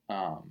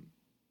 I'd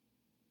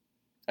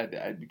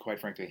quite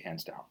frankly,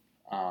 hands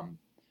down.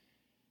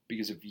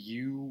 Because if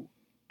you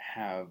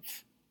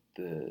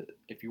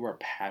are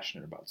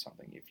passionate about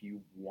something, if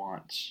you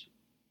want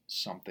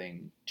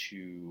something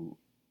to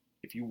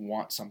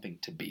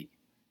be,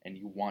 and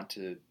you want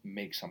to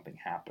make something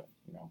happen,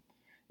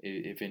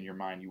 if in your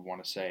mind you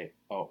want to say,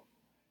 oh,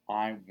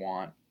 I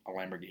want a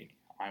Lamborghini,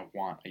 I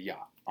want a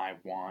yacht, I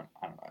want,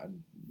 I don't know, a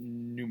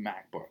new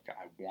MacBook,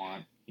 I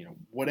want,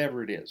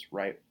 whatever it is,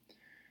 right?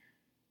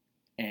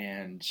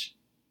 And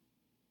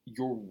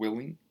you're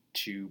willing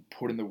to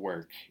put in the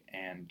work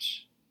and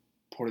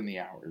put in the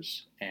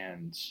hours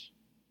and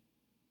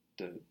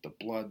the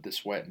blood, the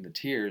sweat, and the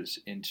tears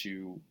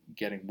into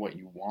getting what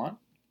you want,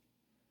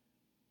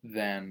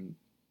 then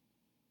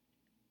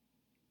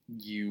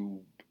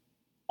you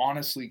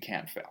honestly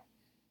can't fail.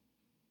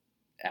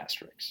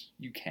 Asterisks.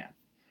 You can.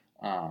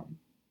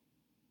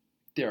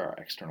 There are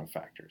external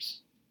factors,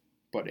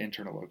 but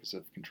internal locus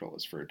of control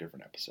is for a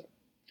different episode.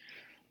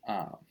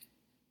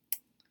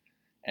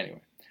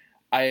 Anyway,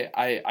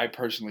 I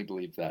personally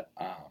believe that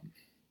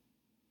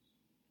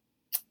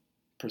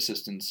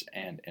persistence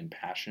and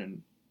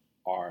passion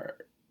are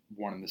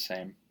one and the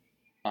same.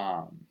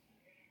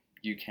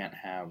 You can't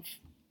have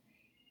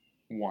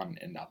one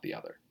and not the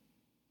other.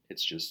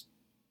 It's just,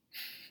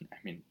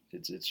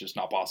 it's just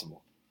not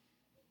possible.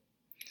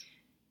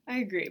 I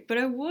agree, but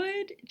I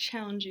would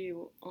challenge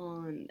you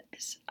on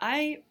this.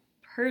 I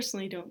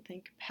personally don't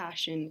think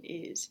passion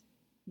is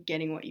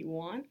getting what you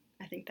want.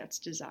 I think that's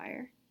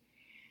desire.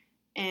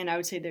 And I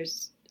would say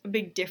there's a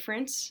big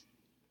difference,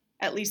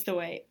 at least the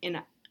way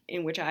in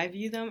which I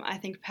view them. I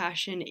think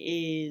passion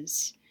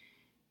is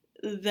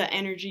the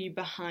energy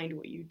behind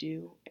what you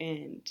do,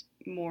 and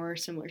more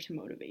similar to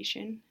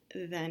motivation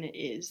than it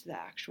is the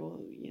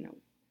actual,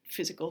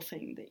 physical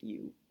thing that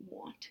you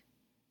want.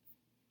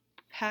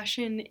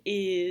 Passion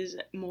is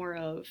more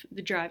of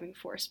the driving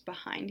force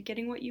behind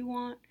getting what you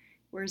want,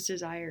 whereas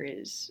desire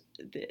is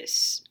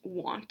this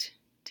want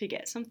to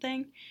get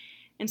something.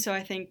 And so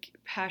I think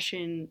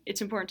passion,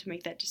 it's important to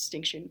make that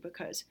distinction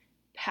because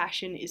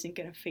passion isn't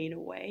going to fade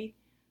away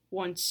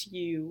once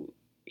you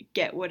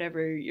get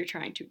whatever you're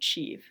trying to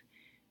achieve.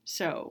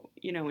 So,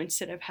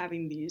 instead of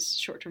having these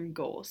short term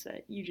goals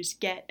that you just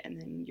get and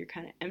then you're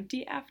kind of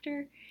empty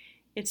after,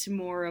 it's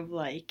more of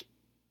like,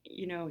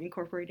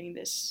 incorporating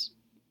this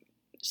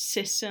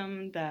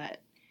system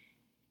that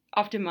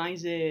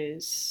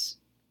optimizes,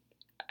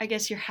 I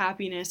guess, your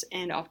happiness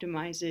and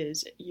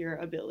optimizes your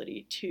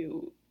ability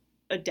to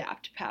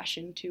adapt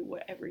passion to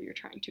whatever you're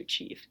trying to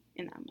achieve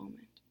in that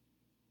moment.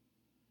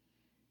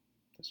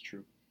 That's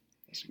true.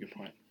 That's a good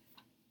point.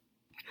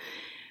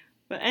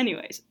 But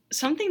anyways,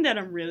 something that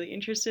I'm really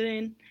interested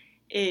in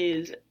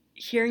is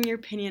hearing your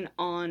opinion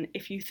on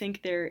if you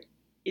think there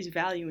is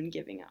value in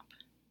giving up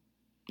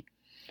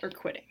or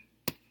quitting.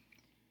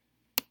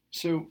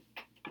 So,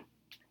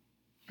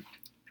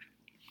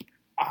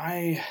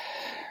 I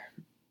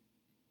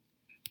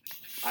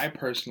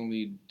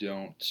personally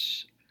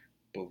don't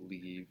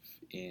believe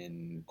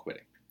in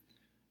quitting.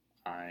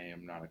 I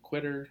am not a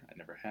quitter. I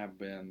never have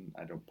been.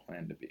 I don't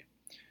plan to be.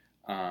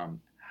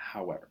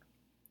 However,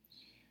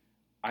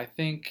 I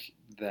think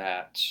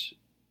that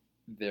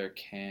there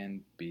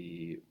can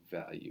be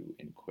value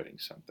in quitting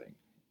something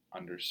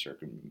under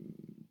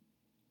certain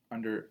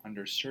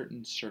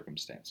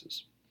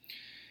circumstances.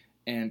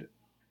 And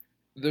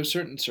those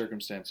certain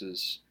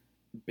circumstances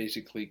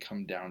basically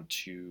come down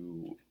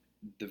to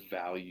the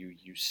value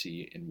you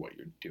see in what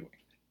you're doing.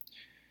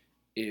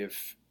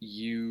 If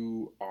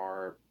you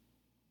are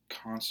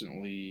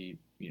constantly,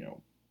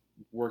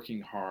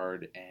 working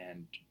hard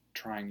and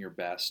trying your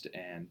best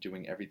and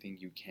doing everything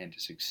you can to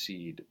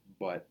succeed,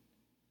 but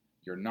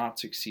you're not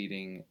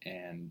succeeding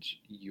and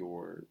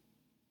you're,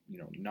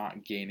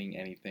 not gaining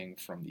anything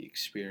from the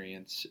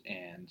experience,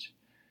 and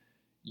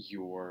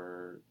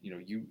you're,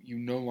 you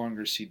no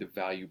longer see the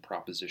value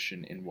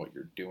proposition in what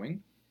you're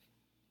doing,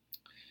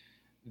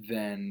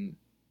 then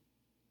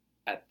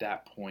at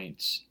that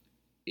point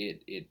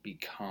it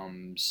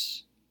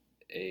becomes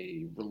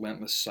a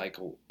relentless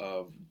cycle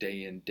of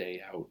day in,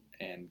 day out,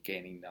 and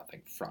gaining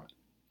nothing from it.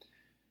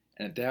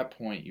 And at that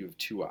point, you have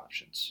two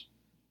options.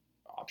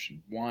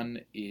 Option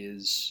one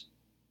is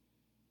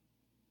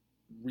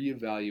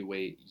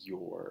reevaluate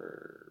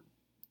your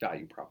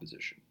value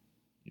proposition.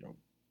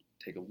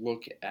 Take a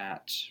look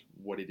at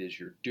what it is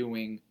you're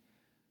doing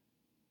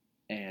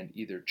and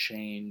either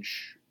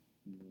change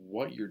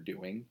what you're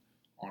doing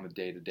on a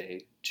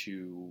day-to-day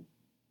to,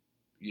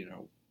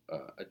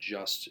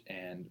 adjust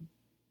and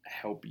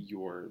help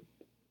your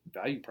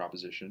value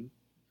proposition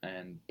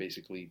and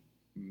basically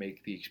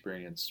make the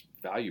experience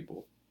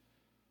valuable,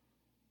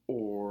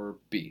 or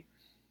B,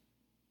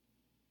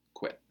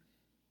 quit.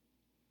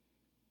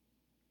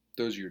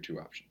 Those are your two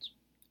options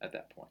at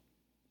that point.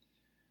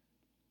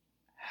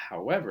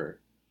 However,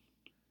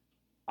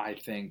 I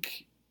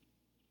think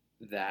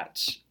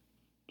that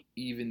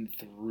even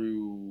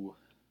through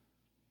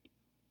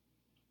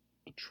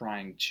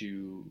trying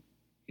to,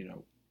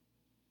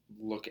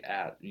 look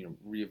at,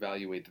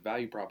 reevaluate the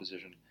value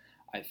proposition,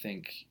 I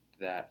think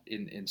that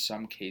in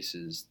some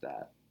cases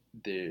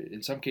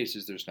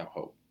there's no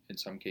hope. In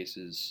some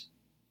cases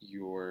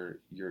you're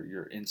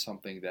in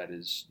something that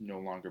is no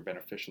longer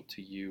beneficial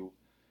to you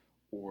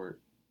or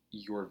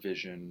your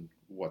vision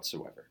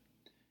whatsoever.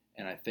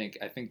 And I think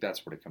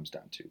that's what it comes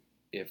down to.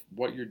 If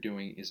what you're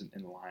doing isn't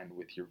in line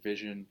with your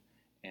vision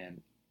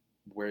and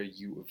where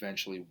you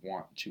eventually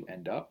want to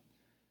end up,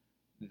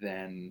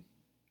 then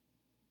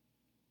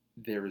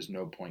there is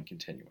no point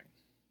continuing.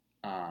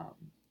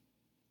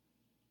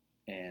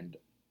 And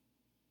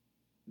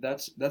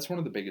that's one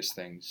of the biggest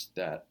things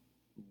that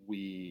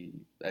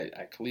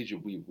at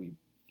Collegiate we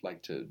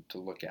like to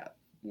look at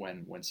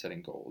when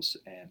setting goals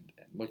and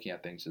looking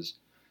at things, is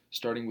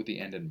starting with the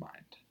end in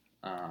mind,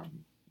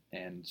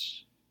 and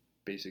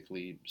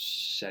basically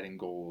setting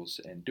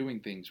goals and doing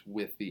things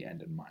with the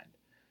end in mind.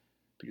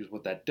 Because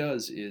what that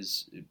does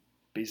is it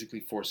basically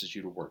forces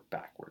you to work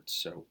backwards.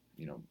 So,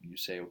 you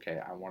say, okay,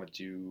 I want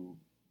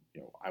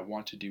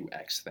to do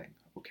X thing.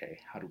 Okay,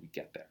 how do we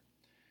get there?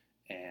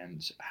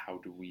 And how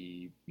do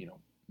we,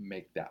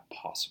 make that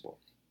possible?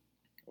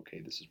 Okay,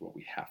 this is what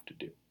we have to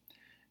do.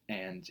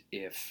 And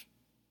if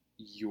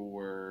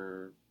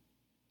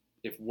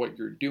what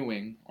you're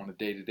doing on a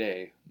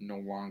day-to-day no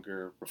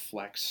longer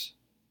reflects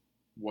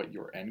what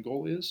your end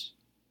goal is,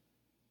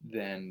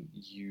 then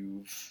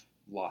you've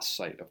lost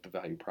sight of the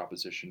value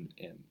proposition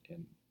in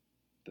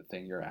the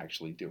thing you're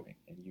actually doing,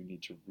 and you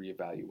need to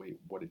reevaluate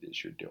what it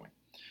is you're doing.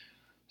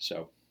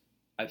 So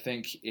I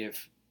think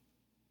if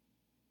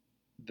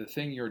the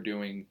thing you're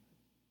doing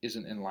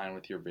isn't in line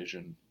with your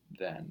vision,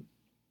 then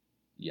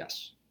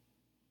yes,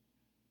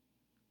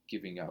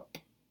 giving up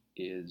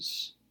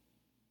is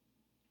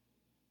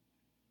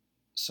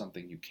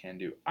something you can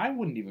do. I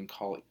wouldn't even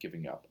call it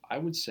giving up. I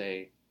would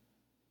say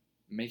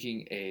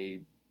making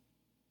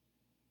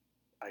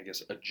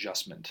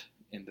adjustment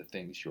in the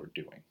things you're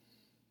doing.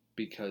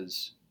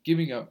 Because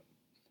giving up,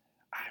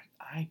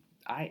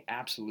 I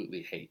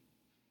absolutely hate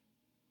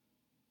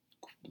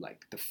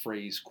like the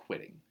phrase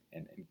quitting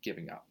and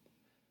giving up,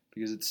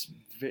 because it's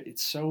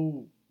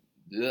so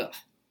ugh.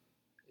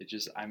 It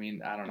just, I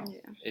mean, I don't know.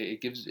 Yeah.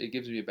 It gives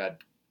me a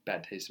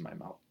bad taste in my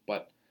mouth.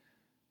 But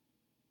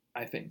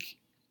I think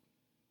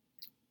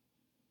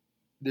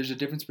there's a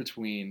difference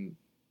between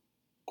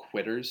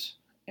quitters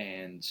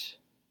and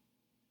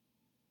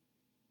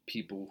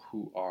people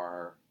who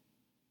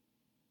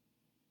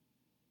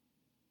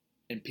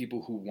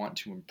want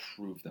to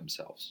improve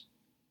themselves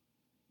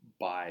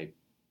by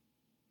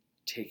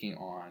taking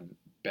on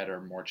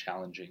better, more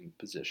challenging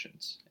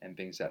positions and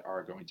things that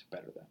are going to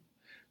better them.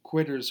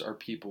 Quitters are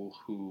people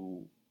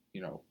who,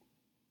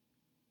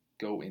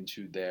 go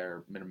into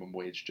their minimum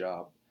wage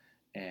job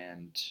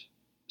and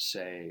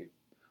say,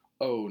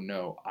 oh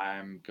no,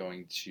 I'm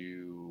going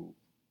to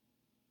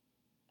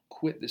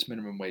quit this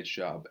minimum wage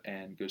job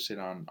and go sit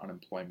on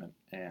unemployment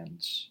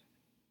and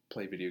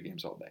play video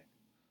games all day.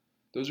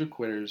 Those are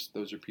quitters.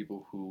 Those are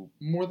people who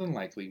more than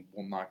likely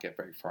will not get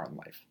very far in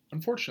life.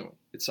 Unfortunately,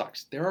 it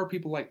sucks. There are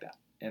people like that,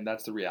 and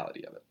that's the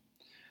reality of it.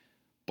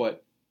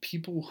 But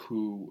people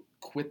who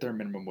quit their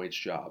minimum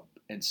wage job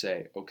and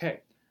say, okay,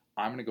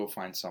 I'm going to go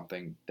find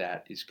something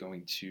that is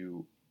going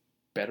to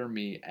better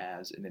me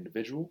as an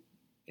individual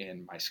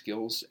in my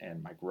skills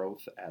and my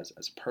growth as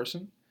a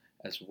person,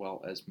 as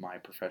well as my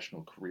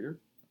professional career,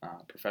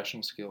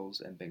 professional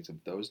skills and things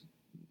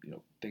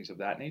of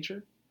that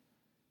nature.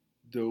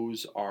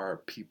 Those are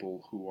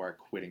people who are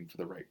quitting for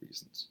the right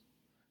reasons.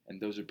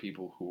 And those are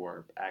people who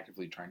are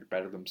actively trying to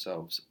better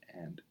themselves.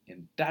 And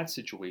in that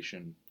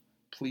situation,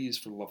 please,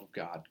 for the love of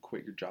God,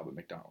 quit your job at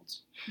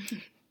McDonald's.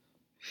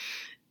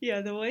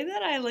 Yeah, the way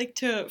that I like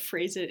to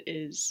phrase it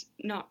is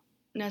not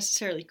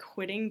necessarily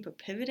quitting, but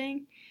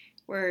pivoting,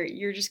 where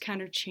you're just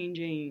kind of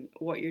changing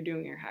what you're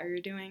doing or how you're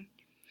doing.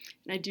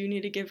 And I do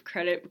need to give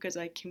credit because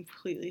I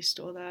completely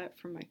stole that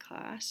from my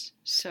class.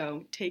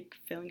 So take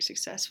Failing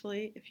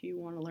Successfully if you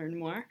want to learn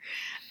more.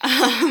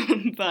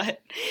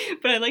 But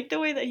I like the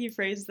way that he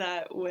phrased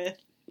that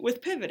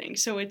with pivoting.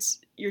 So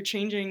you're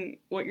changing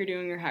what you're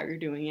doing or how you're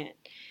doing it.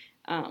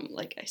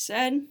 Like I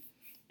said,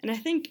 and I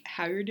think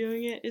how you're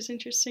doing it is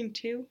interesting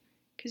too,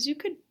 because you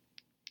could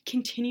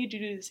continue to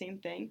do the same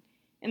thing.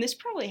 And this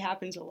probably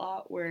happens a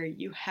lot where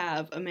you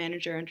have a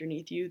manager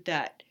underneath you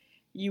that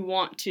you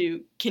want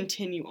to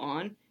continue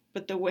on,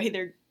 but the way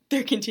they're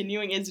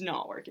continuing is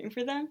not working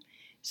for them.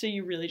 So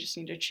you really just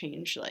need to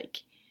change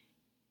like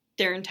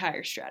their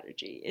entire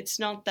strategy. It's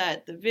not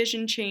that the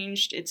vision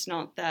changed, it's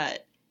not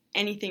that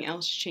anything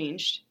else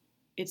changed.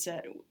 It's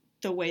that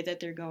the way that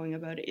they're going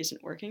about it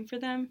isn't working for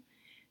them.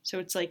 So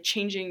it's like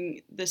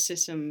changing the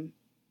system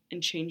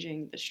and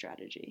changing the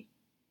strategy.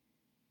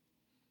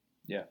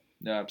 Yeah,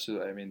 no,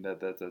 absolutely. I mean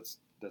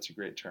that's a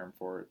great term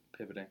for it,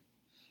 pivoting.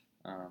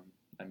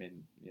 I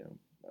mean,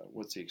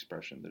 what's the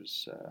expression?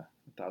 There's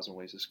 1,000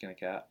 ways to skin a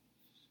cat.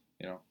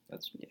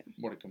 That's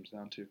what it comes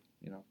down to.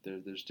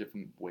 There's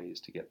different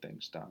ways to get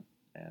things done,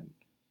 and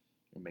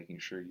making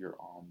sure you're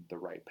on the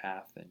right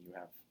path and you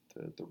have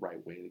the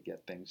right way to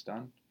get things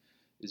done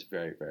is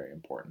very, very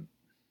important.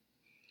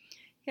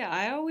 Yeah,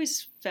 I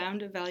always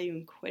found a value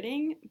in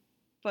quitting,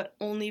 but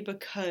only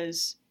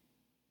because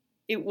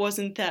it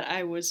wasn't that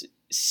I was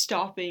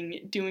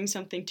stopping doing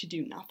something to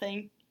do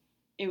nothing.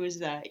 It was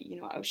that,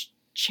 I was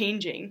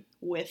changing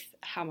with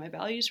how my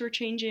values were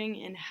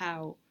changing and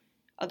how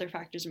other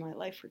factors in my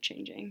life were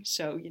changing.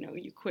 So,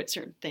 you quit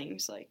certain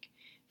things. Like,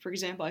 for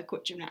example, I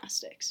quit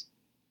gymnastics.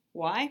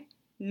 Why?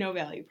 No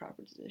value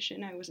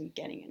proposition. I wasn't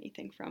getting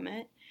anything from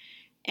it.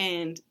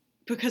 And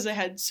because I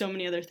had so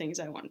many other things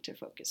I wanted to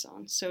focus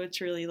on. So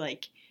it's really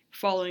like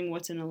following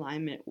what's in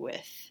alignment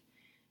with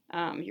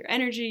your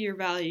energy, your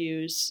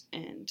values,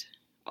 and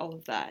all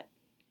of that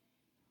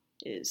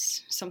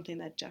is something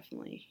that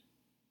definitely,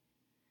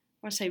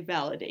 I want to say,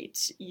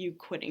 validates you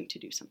quitting to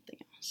do something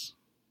else.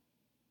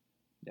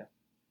 Yeah,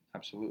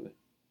 absolutely.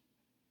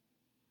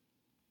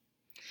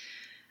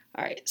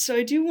 All right, so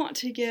I do want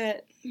to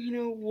get,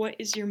 what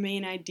is your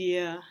main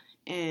idea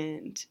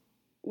and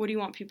what do you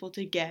want people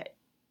to get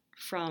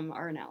from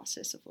our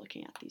analysis of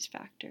looking at these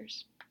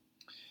factors?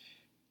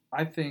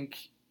 I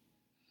think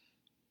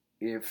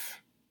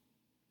if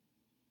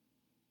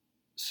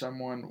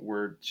someone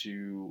were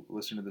to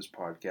listen to this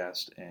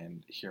podcast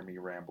and hear me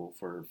ramble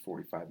for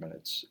 45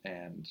 minutes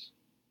and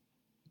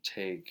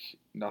take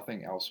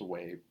nothing else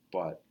away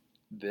but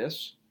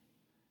this,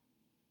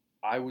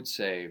 I would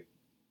say,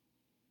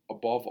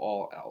 above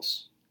all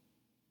else,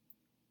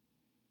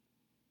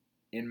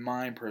 in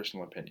my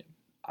personal opinion,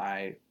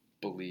 I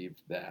believe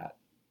that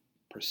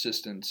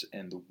persistence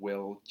and the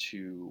will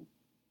to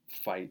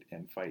fight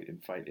and fight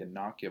and fight and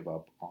not give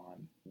up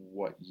on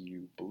what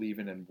you believe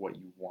in and what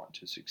you want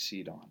to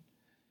succeed on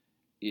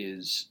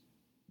is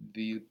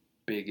the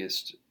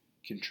biggest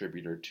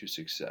contributor to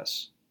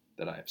success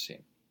that I have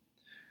seen.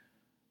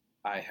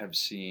 I have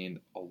seen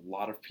a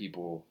lot of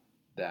people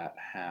that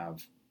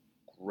have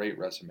great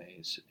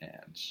resumes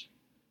and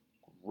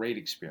great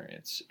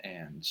experience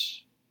and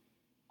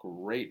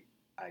great,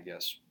 I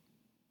guess,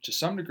 to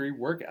some degree,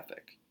 work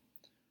ethic.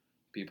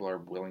 People are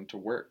willing to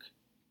work,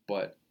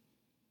 but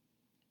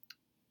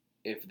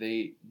if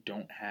they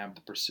don't have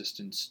the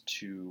persistence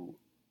to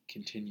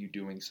continue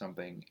doing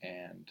something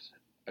and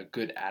a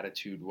good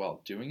attitude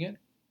while doing it,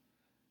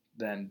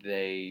 then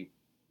they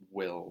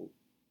will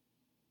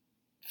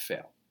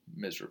fail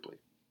miserably.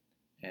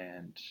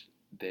 And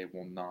they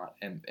will not,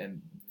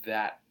 and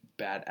that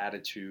bad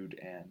attitude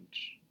and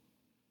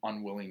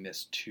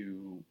unwillingness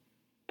to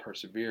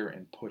persevere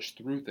and push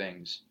through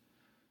things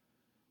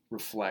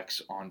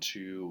reflects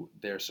onto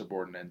their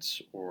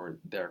subordinates or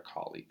their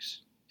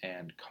colleagues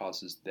and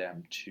causes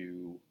them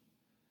to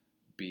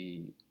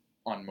be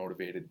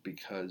unmotivated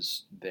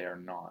because they're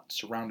not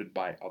surrounded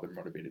by other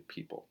motivated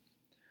people.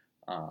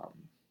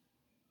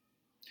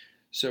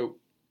 So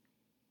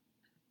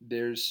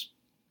there's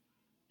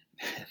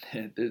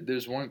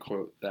one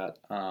quote that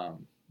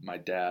my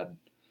dad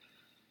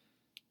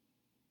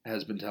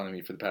has been telling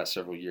me for the past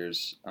several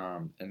years,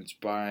 and it's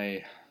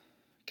by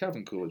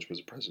Calvin Coolidge was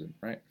a president,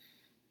 right?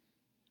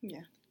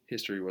 Yeah.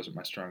 History wasn't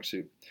my strong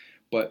suit,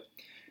 but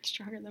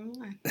stronger than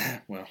mine.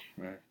 Well,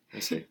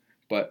 we'll see.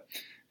 But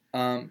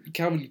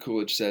Calvin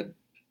Coolidge said,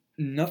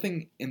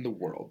 "Nothing in the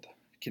world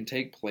can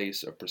take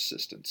place of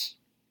persistence.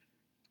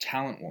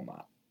 Talent will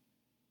not.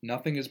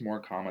 Nothing is more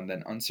common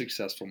than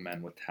unsuccessful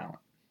men with talent.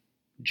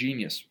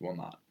 Genius will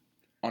not.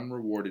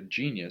 Unrewarded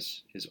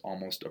genius is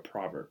almost a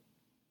proverb.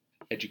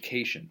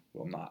 Education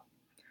will not.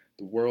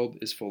 The world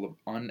is full of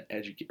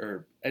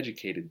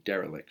educated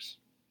derelicts.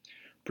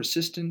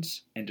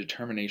 Persistence and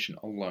determination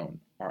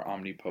alone are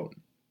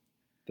omnipotent.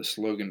 The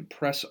slogan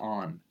 'Press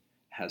on'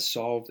 has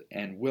solved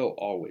and will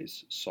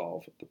always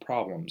solve the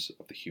problems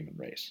of the human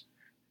race."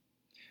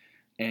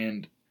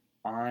 And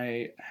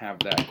I have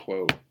that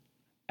quote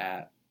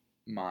at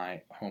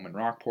my home in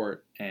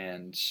Rockport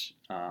and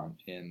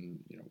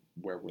in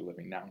where we're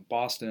living now in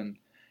Boston,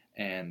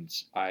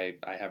 and I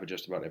have it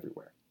just about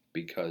everywhere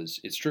because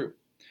it's true.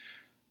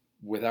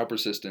 Without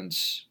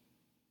persistence,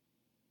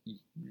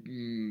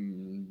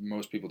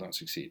 most people don't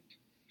succeed.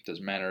 It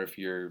doesn't matter if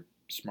you're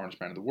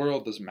smartest man in the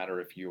world, doesn't matter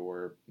if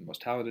you're the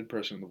most talented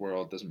person in the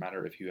world, doesn't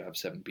matter if you have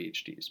 7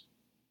 PhDs.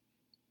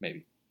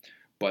 Maybe.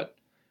 But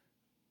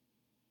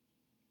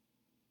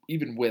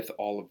even with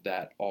all of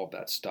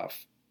that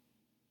stuff,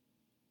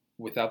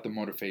 without the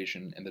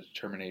motivation and the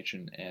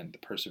determination and the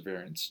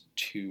perseverance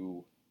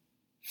to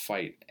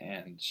fight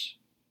and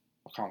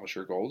accomplish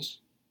your goals,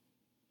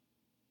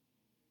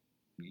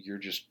 you're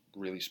just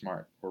really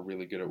smart or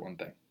really good at one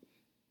thing.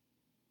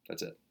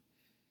 That's it.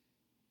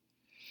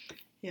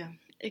 Yeah,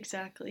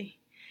 exactly.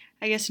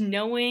 I guess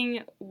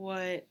knowing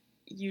what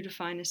you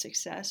define as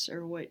success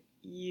or what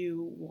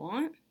you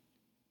want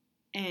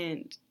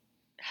and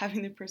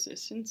having the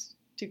persistence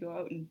to go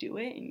out and do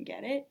it and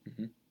get it,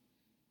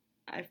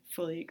 I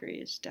fully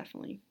agree, is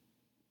definitely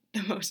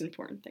the most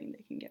important thing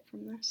they can get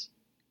from this.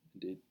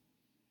 Indeed.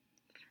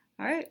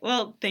 All right.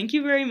 Well, thank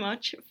you very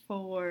much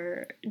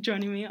for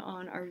joining me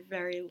on our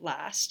very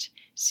last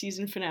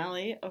season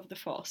finale of the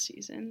fall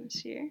season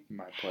this year.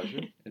 My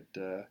pleasure.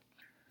 It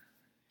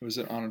was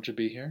an honor to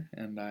be here,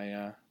 and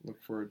I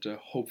look forward to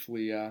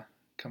hopefully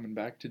coming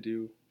back to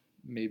do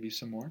maybe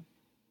some more.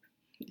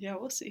 Yeah,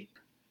 we'll see.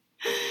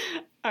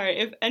 All right.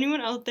 If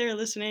anyone out there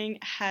listening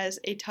has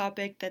a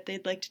topic that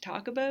they'd like to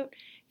talk about,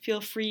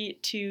 feel free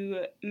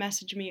to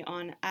message me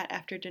on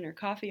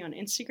 @AfterDinnerCoffee on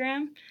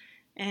Instagram.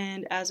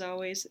 And as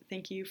always,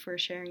 thank you for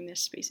sharing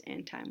this space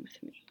and time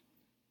with me.